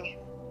morning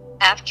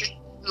after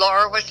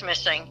Lora was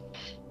missing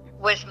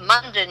with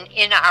Munden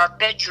in our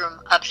bedroom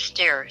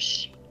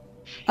upstairs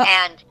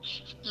and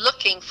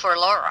looking for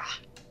Lora.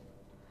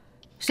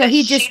 So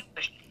he just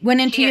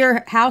went into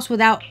your house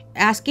without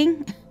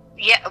asking?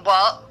 Yeah,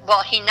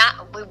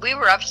 we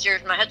were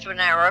upstairs. My husband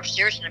and I were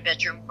upstairs in the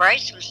bedroom.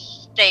 Bryce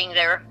was staying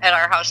there at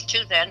our house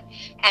too then,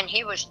 and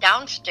he was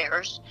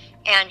downstairs,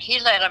 and he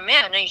let him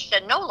in, and he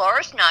said, "No,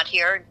 Laura's not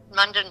here."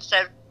 Munden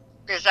said,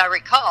 as I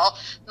recall,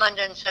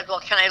 Munden said,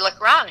 "Well, can I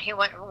look around?" He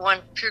went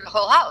through the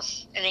whole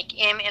house, and he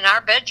came in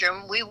our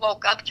bedroom. We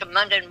woke up to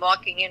Munden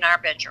walking in our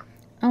bedroom.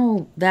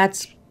 Oh,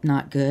 that's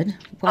not good.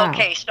 Wow.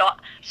 Okay, so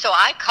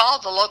I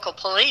called the local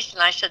police,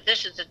 and I said,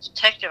 "This is a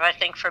detective, I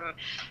think, from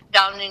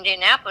down in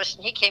Indianapolis,"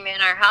 and he came in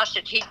our house.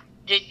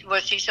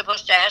 Was he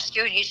supposed to ask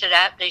you? And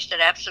they said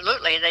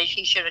absolutely.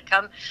 He should have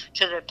come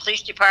to the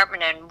police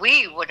department, and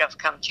we would have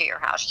come to your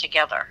house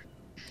together.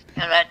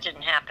 And that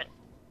didn't happen.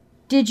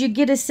 Did you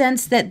get a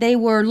sense that they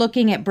were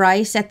looking at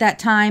Bryce at that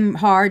time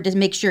hard to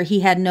make sure he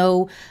had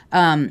no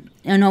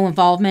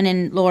involvement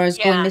in Laura's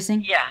going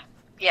missing? Yeah.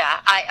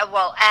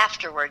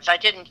 Afterwards,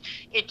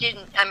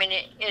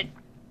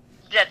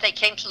 that they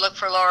came to look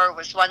for Lora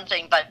was one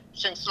thing, but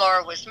since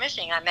Lora was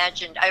missing, I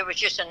imagined it was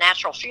just a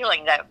natural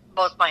feeling that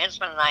both my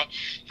husband and I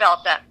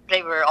felt that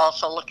they were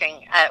also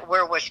looking at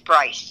where was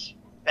Bryce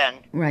then.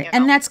 Right,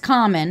 and that's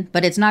common,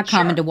 but it's not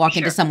common to walk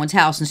into someone's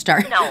house and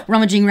start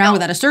rummaging around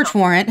without a search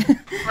warrant.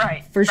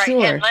 Right, for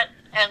sure.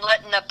 And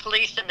letting the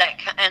police in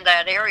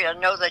that area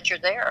know that you're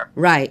there.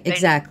 Right,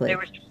 exactly.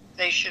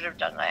 They should have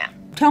done that.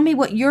 Tell me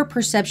what your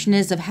perception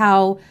is of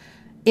how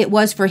it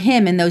was for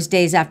him in those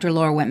days after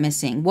Lora went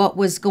missing. What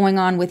was going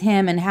on with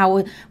him, and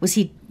how was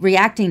he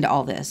reacting to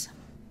all this?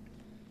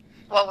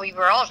 Well, we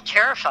were all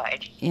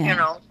terrified. Yeah.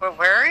 Well,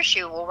 where is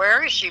she? Well,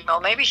 where is she? Well,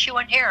 maybe she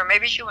went here.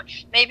 Maybe she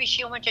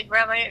went to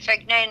Grandma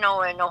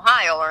Fagnano in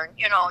Ohio, or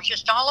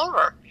just all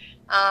over.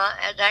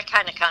 That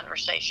kind of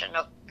conversation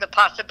of the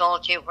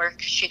possibility of where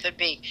she could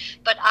be.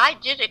 But I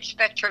did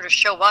expect her to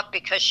show up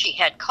because she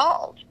had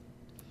called.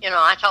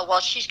 I thought,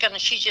 well, she's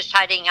just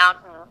hiding out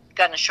and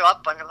going to show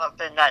up, but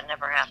then that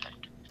never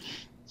happened.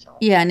 So.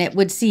 Yeah, and it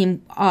would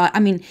seem,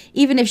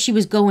 even if she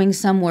was going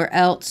somewhere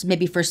else,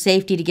 maybe for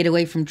safety to get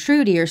away from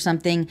Trudy or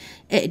something,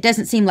 it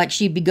doesn't seem like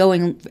she'd be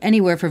going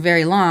anywhere for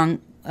very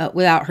long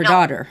without her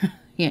daughter.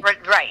 Yeah.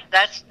 Right.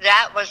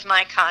 That was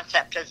my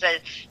concept, is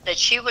that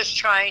she was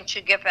trying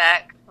to get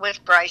back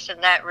with Bryce,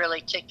 and that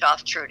really ticked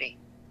off Trudy.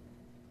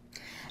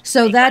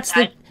 So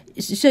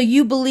so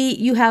you believe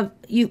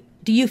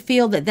do you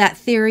feel that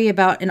theory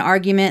about an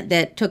argument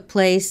that took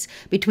place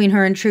between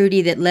her and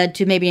Trudy that led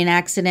to maybe an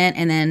accident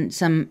and then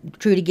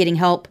Trudy getting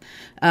help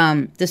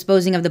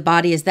disposing of the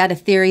body, is that a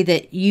theory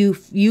that you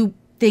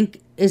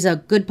think is a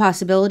good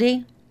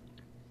possibility?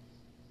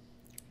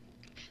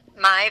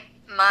 My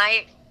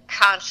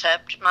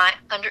concept,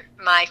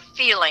 my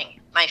feeling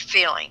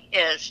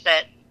is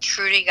that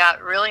Trudy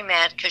got really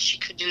mad because she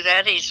could do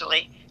that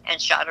easily and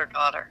shot her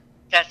daughter.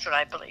 That's what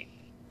I believe.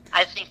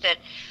 I think that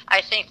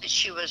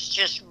she was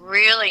just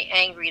really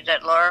angry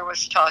that Lora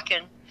was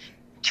talking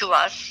to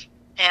us,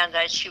 and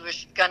that she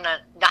was gonna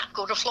not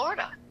go to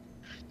Florida.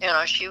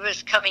 She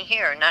was coming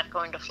here, not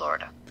going to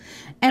Florida.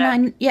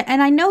 And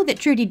I know that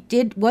Trudy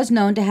was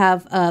known to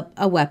have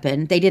a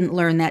weapon. They didn't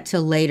learn that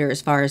till later,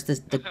 as far as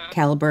the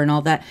caliber and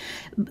all that.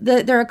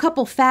 There are a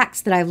couple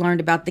facts that I've learned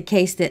about the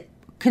case that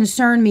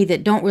concern me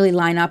that don't really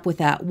line up with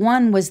that.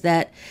 One was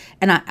that,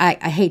 and I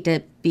hate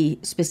to be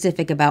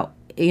specific about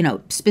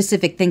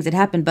specific things that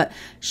happened, but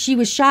she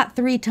was shot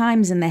 3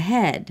 times in the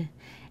head.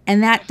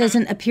 And that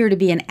doesn't appear to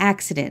be an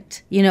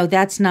accident.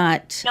 That's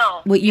not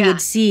what you would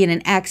see in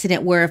an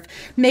accident where if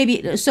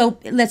maybe, so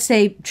let's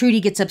say Trudy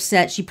gets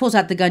upset, she pulls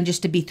out the gun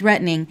just to be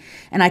threatening,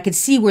 and I could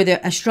see where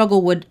a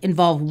struggle would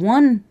involve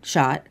 1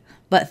 shot,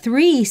 but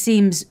 3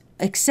 seems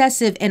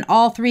excessive, and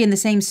all 3 in the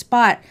same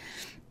spot.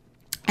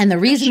 And the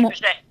reason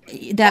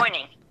that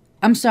pointing.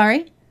 I'm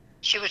sorry?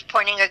 She was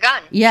pointing a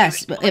gun.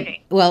 Yes.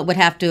 It would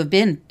have to have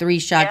been 3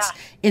 shots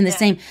in the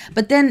same.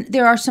 But then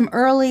there are some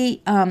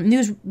early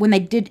news when they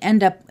did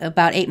end up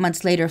about 8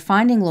 months later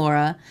finding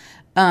Lora.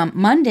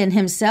 Munden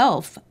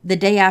himself, the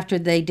day after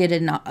they did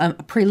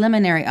a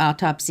preliminary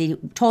autopsy,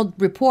 told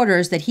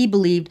reporters that he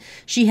believed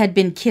she had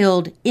been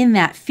killed in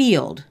that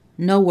field,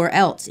 nowhere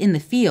else in the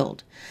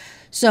field.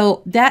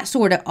 So that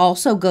sort of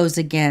also goes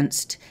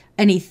against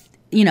any,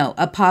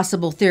 a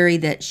possible theory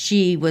that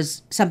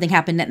something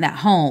happened in that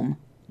home.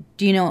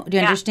 Do you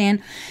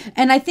understand?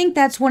 And I think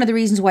that's one of the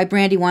reasons why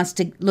Brandy wants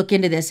to look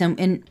into this,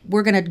 and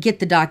we're going to get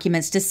the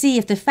documents to see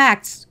if the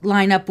facts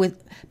line up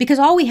with, because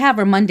all we have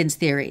are Munden's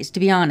theories, to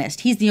be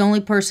honest. He's the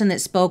only person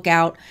that spoke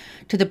out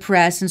to the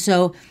press, and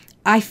so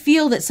I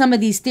feel that some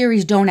of these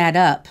theories don't add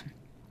up.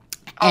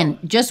 And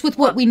just with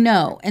what we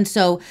know. And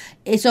so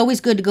it's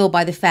always good to go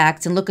by the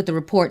facts and look at the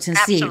reports and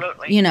see.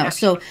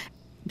 Absolutely.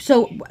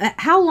 So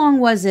how long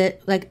was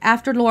it, like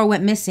after Lora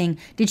went missing,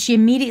 did she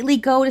immediately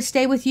go to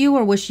stay with you,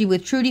 or was she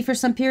with Trudy for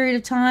some period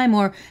of time,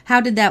 or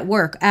how did that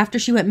work? After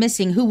she went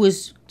missing, who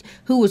was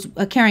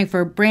caring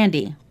for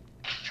Brandy?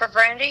 For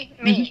Brandy?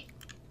 Me.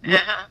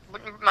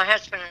 Mm-hmm. My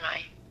husband and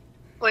I.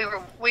 We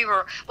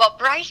were well,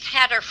 Bryce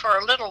had her for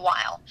a little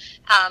while.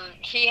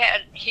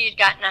 He'd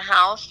gotten a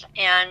house,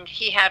 and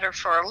he had her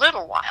for a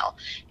little while.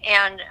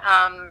 And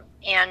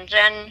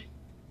then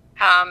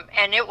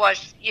and it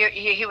was,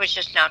 he was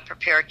just not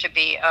prepared to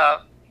be,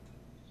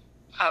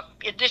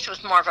 this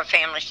was more of a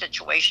family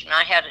situation.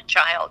 I had a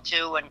child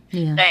too, and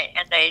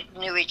they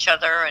knew each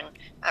other, and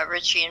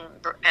Richie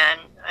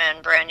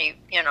and Brandy,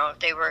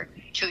 they were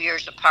 2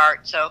 years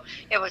apart. So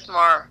it was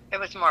more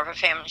of a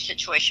family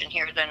situation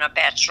here than a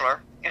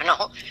bachelor,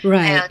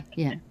 Right.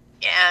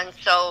 And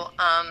so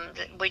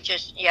we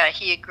just,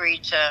 he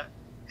agreed to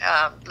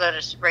let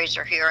us raise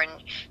her here, and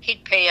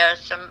he'd pay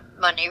us some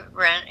money,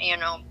 rent,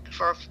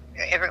 for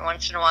every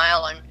once in a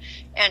while,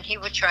 and he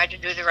would try to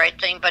do the right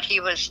thing, but he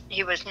really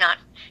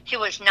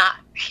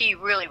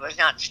was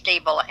not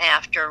stable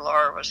after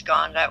Lora was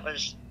gone. That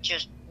was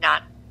just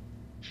not.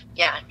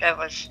 He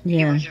was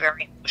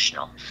very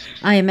emotional.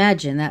 I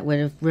imagine that would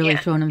have really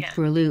thrown him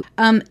for a loop.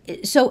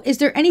 So is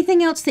there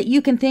anything else that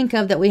you can think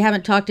of that we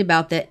haven't talked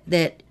about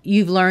that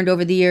you've learned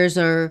over the years,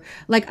 or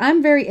like,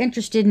 I'm very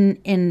interested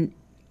in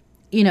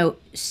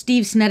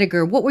Steve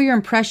Snedeker. What were your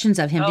impressions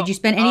of him? Did you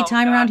spend any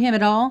time around him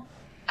at all?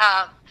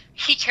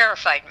 He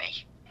terrified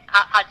me.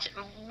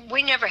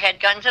 We never had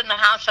guns in the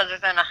house other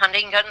than a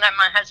hunting gun that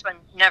my husband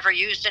never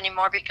used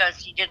anymore because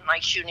he didn't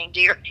like shooting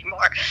deer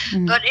anymore.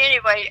 Mm-hmm. But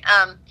anyway,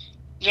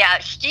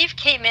 Steve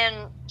came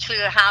in to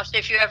the house.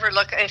 If you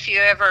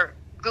ever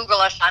Google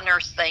us on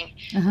Earth thing,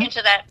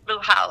 into that blue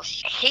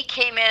house, he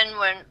came in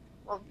when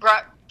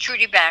brought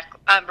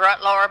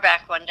Lora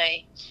back one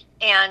day,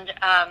 and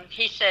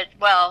he said,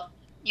 "Well,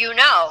 you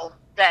know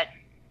that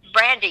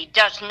Brandy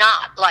does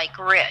not like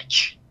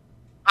Rich,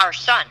 our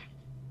son."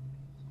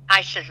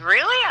 I said,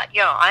 "Really?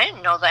 I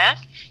didn't know that."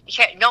 He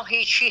said, "No,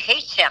 she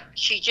hates him.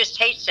 She just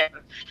hates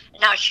him."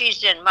 Now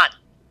she's in what?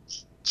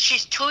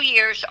 She's 2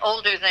 years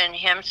older than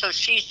him, so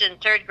she's in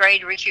 3rd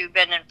grade. Richie, you've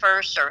been in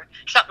 1st or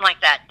something like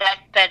that.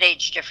 That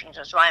age difference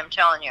is why I'm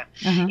telling you.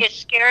 It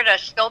scared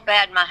us so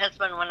bad. My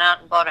husband went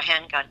out and bought a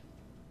handgun.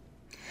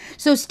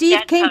 So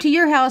Steve came to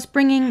your house,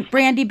 bringing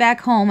Brandy back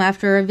home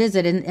after a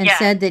visit, and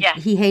said that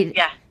he hated.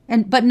 Yeah.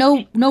 But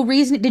no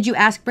reason. Did you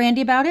ask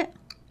Brandy about it?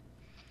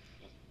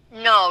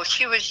 No,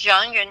 she was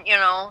young, and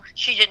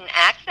she didn't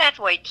act that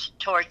way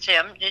towards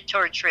him.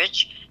 Towards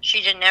Rich,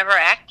 she never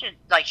acted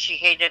like she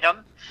hated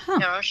him. Huh.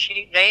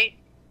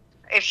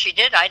 If she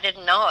did, I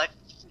didn't know it.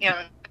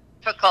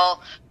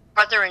 Typical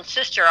brother and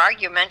sister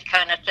argument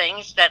kind of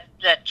things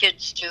that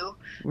kids do.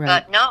 Right.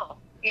 But no,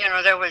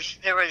 there was.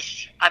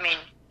 I mean,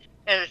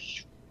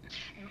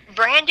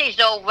 Brandy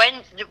though.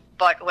 When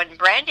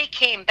Brandy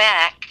came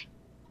back,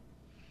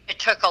 it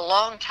took a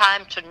long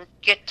time to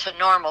get to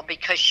normal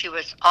because she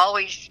was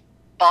always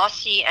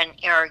bossy and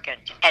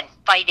arrogant and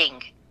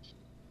fighting.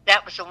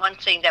 That was the one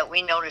thing that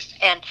we noticed.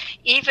 And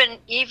even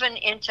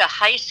into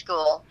high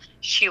school,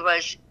 she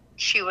was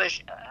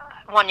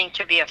wanting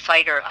to be a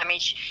fighter. I mean,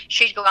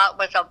 she'd go out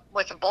with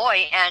a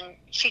boy and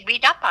she'd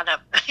beat up on him.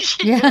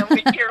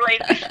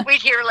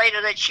 We'd hear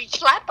later that she'd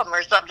slap him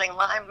or something.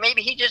 Well,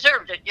 maybe he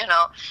deserved it,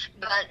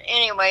 But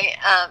anyway,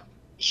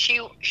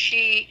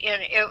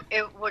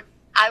 it would.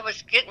 I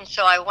was getting,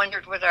 so I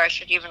wondered whether I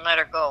should even let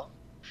her go,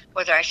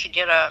 whether I should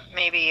get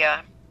maybe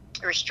a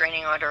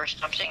restraining order or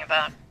something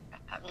about,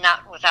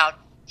 not without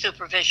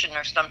supervision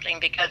or something,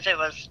 because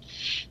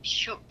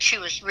she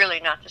was really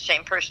not the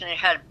same person. It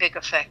had a big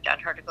effect on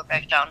her to go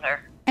back down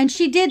there. And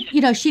she did,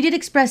 she did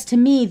express to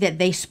me that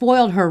they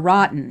spoiled her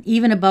rotten,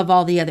 even above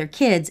all the other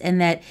kids, and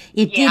that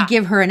it did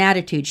give her an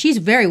attitude. She's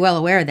very well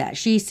aware of that.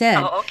 She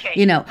said,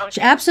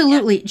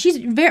 absolutely.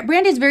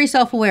 Brandy's very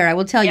self-aware. I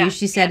will tell you.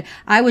 She said,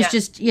 I was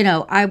just,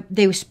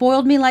 they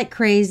spoiled me like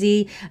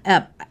crazy.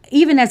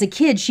 Even as a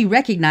kid, she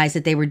recognized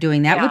that they were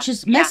doing that, which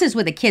is messes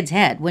with a kid's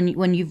head.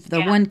 When you've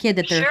the one kid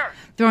that they're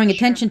throwing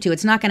attention to,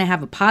 it's not going to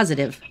have a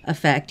positive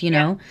effect,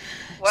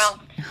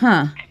 Well,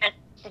 and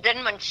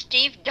then when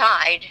Steve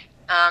died,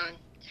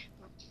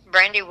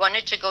 Brandy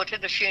wanted to go to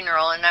the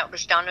funeral, and that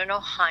was down in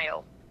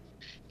Ohio.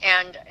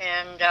 And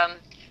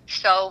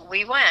so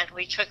we went.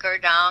 We took her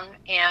down,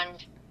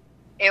 and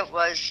it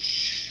was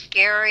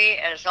scary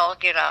as all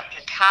get out.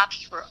 The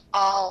cops were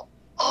all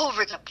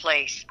over the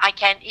place. I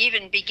can't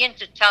even begin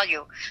to tell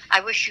you.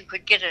 I wish you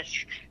could get us.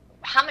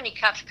 How many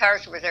cops'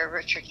 cars were there,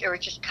 Richard? There were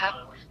just cops.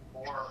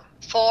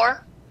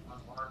 Four?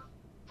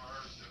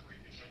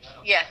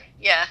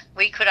 Yeah.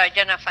 We could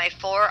identify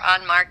 4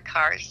 unmarked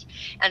cars.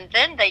 And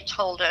then they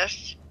told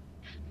us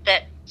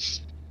that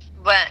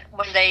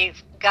when they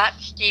got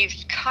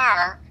Steve's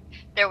car,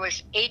 there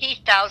was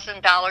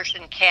 $80,000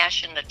 in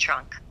cash in the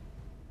trunk.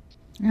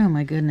 Oh,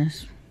 my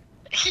goodness.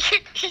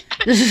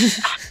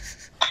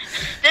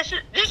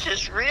 This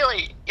is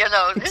really,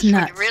 this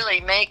would really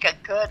make a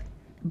good.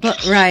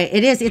 But right,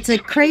 it is. It's a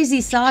crazy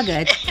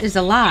saga. There's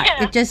a lot.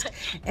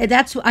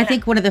 That's I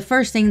think one of the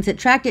first things that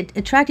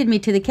attracted me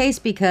to the case,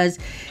 because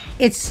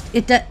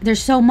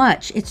there's so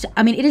much.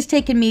 It has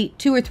taken me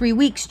 2 or 3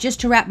 weeks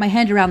just to wrap my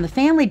head around the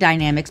family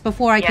dynamics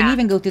before I can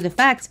even go through the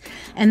facts.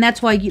 And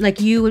that's why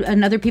you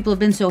and other people have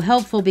been so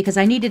helpful, because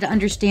I needed to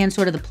understand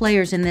sort of the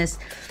players in this.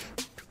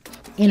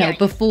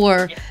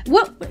 Before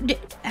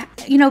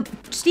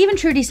Steve and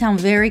Trudy sound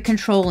very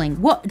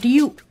controlling. What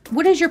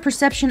is your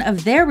perception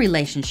of their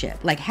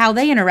relationship? Like how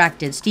they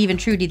interacted, Steve and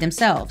Trudy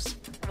themselves?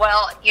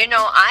 Well,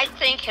 I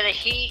think that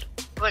he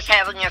was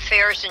having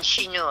affairs and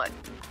she knew it.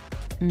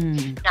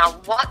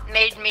 Now, what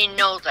made me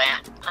know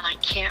that? I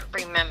can't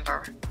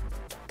remember.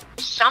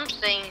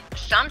 Something,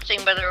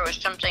 whether it was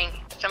something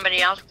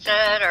somebody else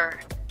said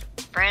or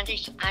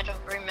Brandy, I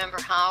don't remember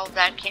how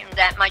that came.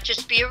 That might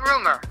just be a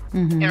rumor.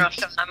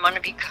 So I want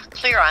to be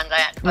clear on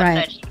that. But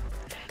that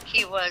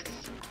he was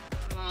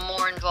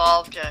more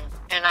involved,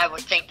 and I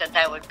would think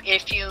that would,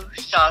 if you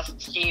saw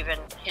Steve and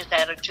his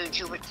attitude,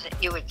 you would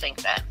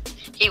think that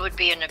he would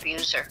be an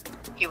abuser.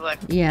 He would.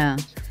 Yeah.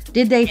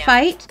 Did they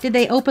fight? Did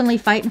they openly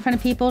fight in front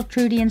of people,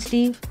 Trudy and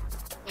Steve?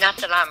 Not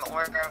that I'm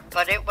aware of,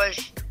 but it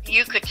was.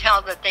 You could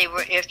tell that they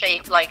were. If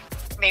they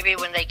maybe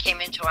when they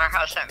came into our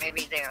house,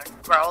 maybe they were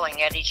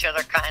growling at each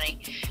other, kind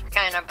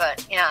of.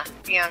 But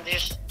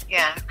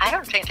I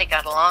don't think they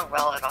got along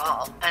well at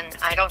all, and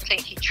I don't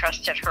think he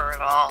trusted her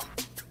at all,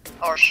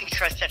 or she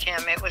trusted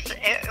him. It was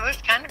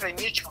kind of a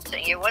mutual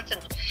thing. It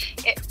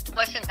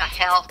wasn't a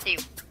healthy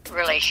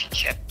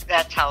relationship.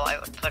 That's how I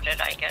would put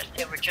it. I guess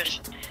they were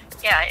just.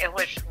 It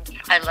was.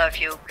 I love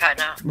you, kind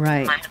of.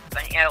 Right. My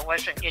husband. It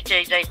wasn't. They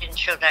didn't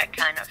show that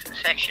kind of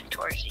affection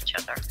towards each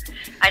other.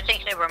 I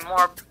think they were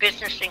more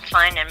business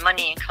inclined and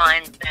money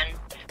inclined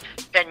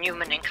than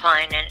human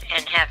inclined,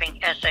 and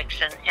having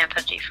ethics and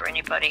empathy for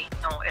anybody.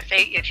 No,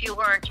 if you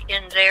weren't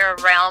in their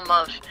realm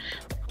of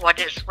what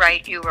is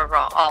right, you were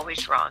wrong,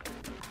 always wrong.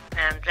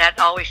 And that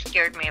always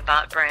scared me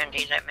about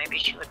Brandy, that maybe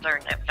she would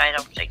learn that, but I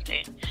don't think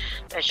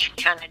that she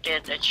kind of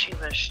did, that she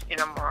was,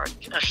 more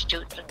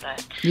astute than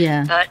that.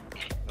 Yeah. But,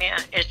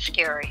 it's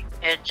scary.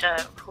 It's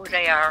who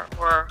they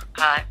were.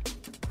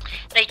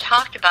 They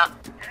talked about,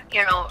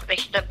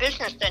 the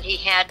business that he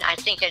had, I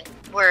think,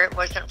 where it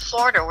was in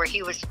Florida, where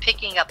he was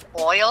picking up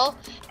oil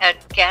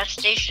at gas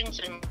stations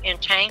and in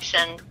tanks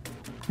and,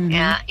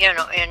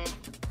 in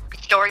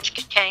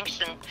storage tanks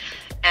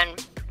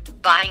and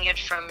buying it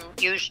from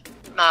used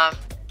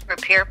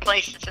repair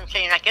places and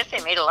saying, I guess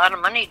they made a lot of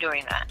money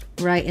doing that.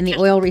 Right, in the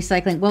oil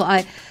recycling.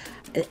 Well,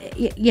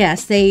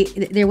 yes,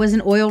 there was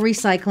an oil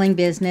recycling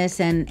business,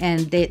 and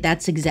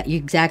you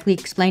exactly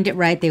explained it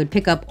right. They would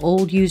pick up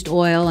old used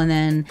oil and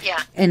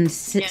then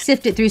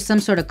sift it through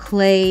some sort of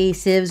clay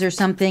sieves or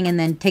something, and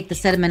then take the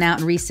sediment out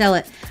and resell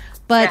it.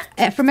 But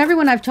from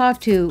everyone I've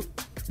talked to,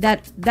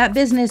 that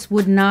business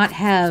would not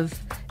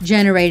have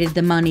generated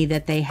the money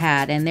that they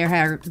had, and there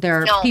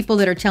are people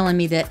that are telling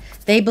me that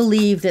they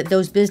believe that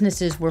those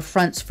businesses were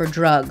fronts for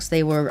drugs.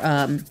 They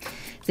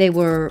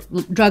were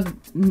drug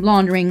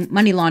laundering,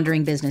 money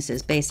laundering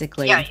businesses,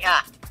 basically.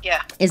 Yeah.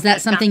 Is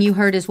that something you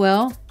heard as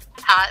well?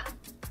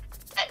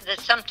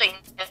 That's something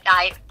that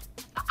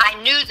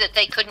I knew that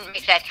they couldn't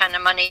make that kind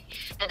of money,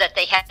 and that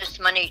they had this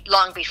money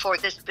long before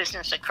this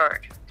business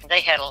occurred.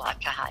 They had a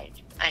lot to hide.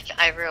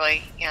 I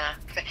really,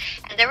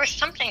 And there was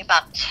something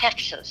about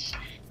Texas.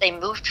 They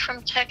moved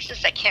from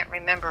Texas. I can't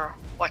remember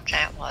what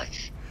that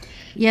was.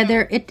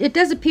 Yeah, it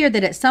does appear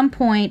that at some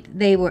point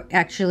they were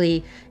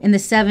actually in the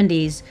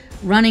 70s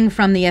running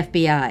from the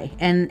FBI,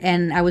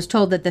 and I was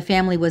told that the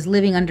family was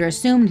living under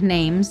assumed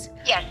names.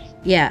 Yes.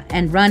 Yeah,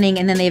 and running,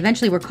 and then they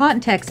eventually were caught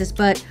in Texas.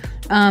 But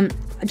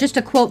just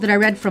a quote that I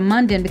read from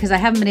Munden, because I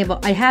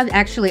have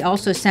actually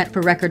also sent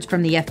for records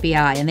from the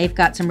FBI, and they've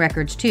got some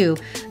records too.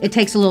 It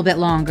takes a little bit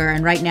longer,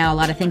 and right now a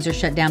lot of things are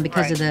shut down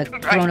because of the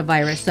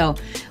coronavirus. So,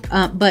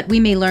 but we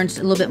may learn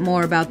a little bit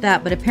more about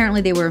that. But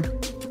apparently they were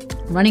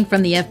running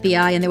from the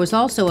FBI, and there was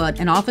also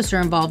an officer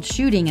involved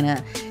shooting in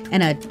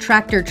a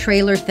tractor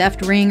trailer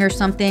theft ring or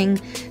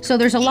something. So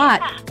there's a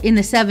lot in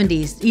the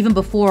 70s, even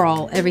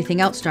before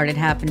everything else started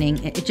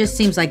happening. It just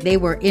seems like they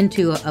were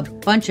into a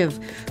bunch of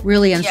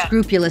really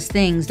unscrupulous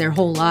things their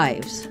whole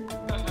lives.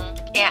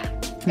 Mm-hmm. Yeah,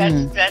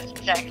 that's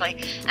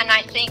exactly. And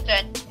I think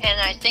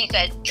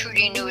that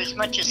Trudy knew as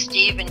much as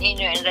Steve, and he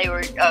knew, and they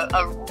were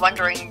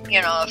wondering,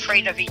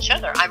 afraid of each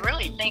other. I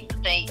really think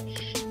that they,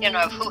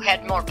 who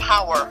had more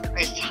power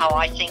is how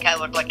I think I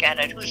would look at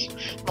it, who's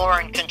more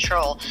in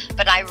control.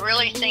 But I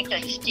really think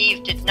that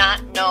Steve did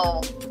not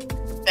know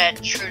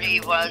that Trudy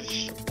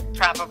was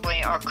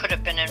probably or could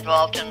have been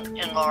involved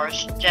in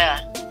Laura's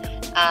death.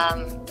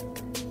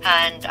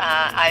 And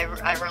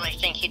I really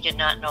think he did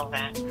not know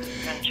that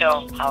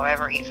until,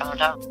 however, he found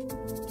out.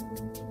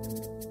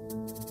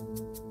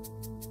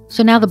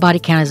 So now the body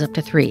count is up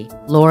to 3,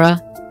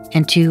 Lora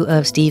and 2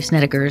 of Steve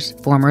Snedeker's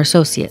former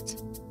associates.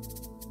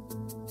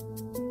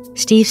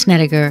 Steve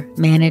Snedeker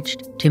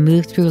managed to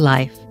move through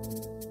life,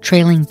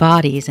 trailing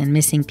bodies and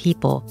missing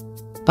people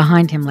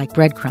behind him like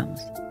breadcrumbs.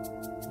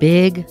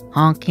 Big,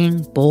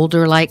 honking,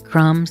 boulder-like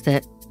crumbs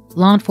that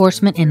law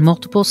enforcement in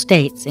multiple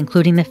states,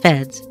 including the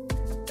feds,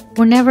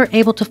 were never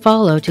able to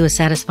follow to a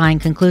satisfying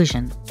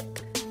conclusion.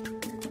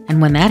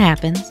 And when that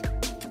happens,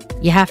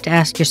 you have to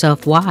ask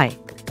yourself why.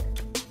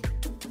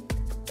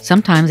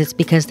 Sometimes it's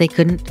because they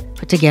couldn't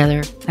put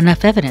together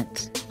enough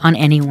evidence on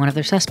any one of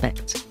their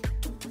suspects.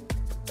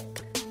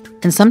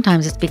 And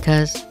sometimes it's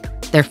because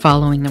they're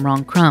following the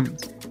wrong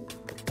crumbs.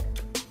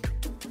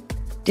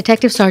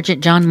 Detective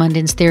Sergeant John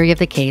Munden's theory of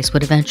the case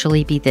would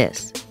eventually be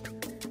this.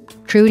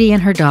 Trudy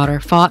and her daughter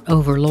fought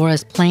over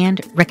Laura's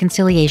planned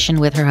reconciliation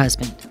with her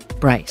husband,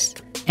 Bryce,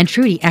 and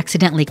Trudy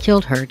accidentally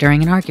killed her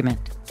during an argument.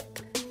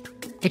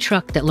 A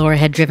truck that Lora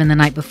had driven the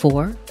night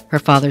before, her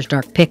father's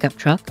dark pickup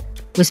truck,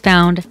 was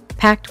found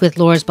packed with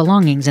Laura's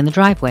belongings in the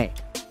driveway.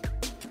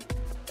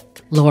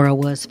 Lora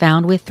was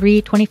found with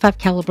 3 .25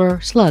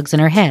 caliber slugs in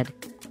her head.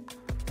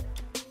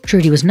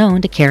 Trudy was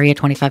known to carry a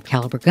 .25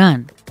 caliber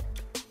gun.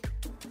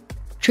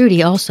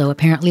 Trudy also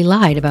apparently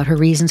lied about her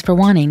reasons for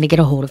wanting to get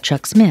a hold of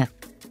Chuck Smith.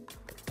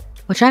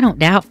 Which I don't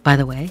doubt, by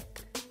the way.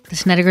 The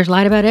Snedekers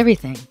lied about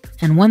everything,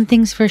 and one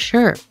thing's for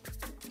sure.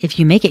 If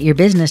you make it your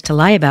business to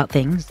lie about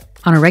things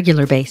on a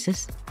regular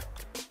basis,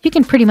 you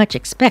can pretty much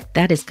expect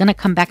that is going to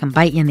come back and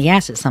bite you in the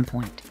ass at some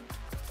point.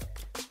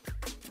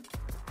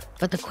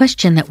 But the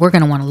question that we're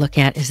going to want to look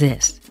at is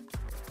this.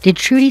 Did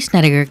Trudy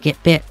Snedeker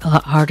get bit a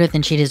lot harder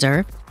than she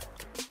deserved?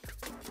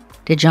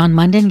 Did John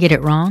Munden get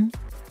it wrong?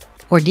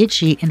 Or did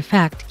she, in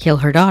fact, kill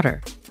her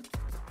daughter?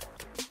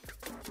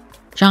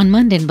 John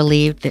Munden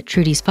believed that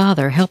Trudy's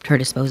father helped her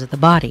dispose of the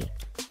body.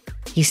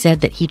 He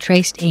said that he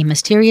traced a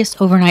mysterious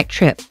overnight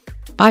trip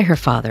by her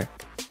father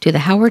to the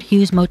Howard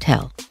Hughes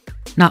Motel,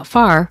 not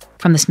far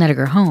from the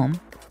Snedeker home,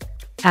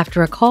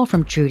 after a call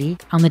from Trudy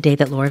on the day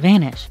that Lora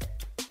vanished.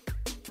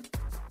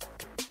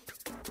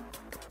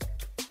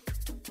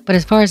 But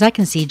as far as I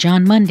can see,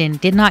 John Munden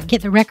did not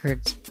get the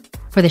records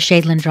for the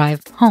Shadeland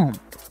Drive home,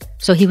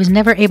 so he was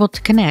never able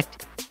to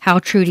connect how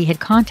Trudy had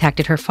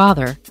contacted her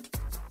father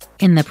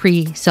in the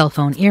pre-cell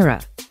phone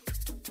era.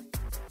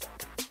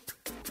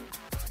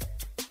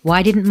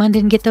 Why didn't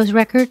Munden get those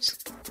records?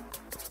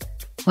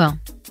 Well,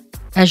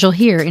 as you'll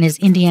hear in his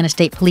Indiana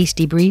State Police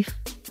debrief,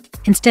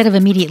 instead of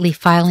immediately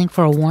filing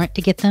for a warrant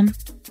to get them,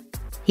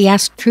 he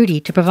asked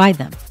Trudy to provide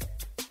them.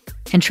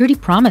 And Trudy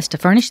promised to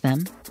furnish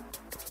them.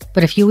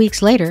 But a few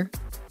weeks later,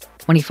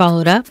 when he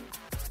followed up,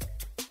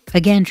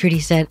 again Trudy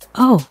said,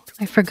 "Oh,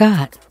 I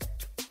forgot."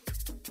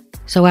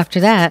 So after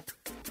that,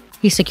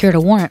 he secured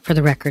a warrant for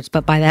the records,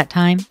 but by that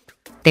time,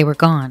 they were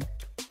gone.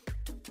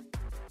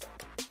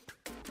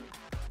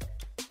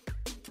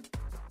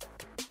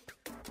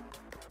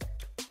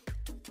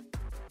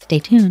 Stay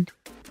tuned.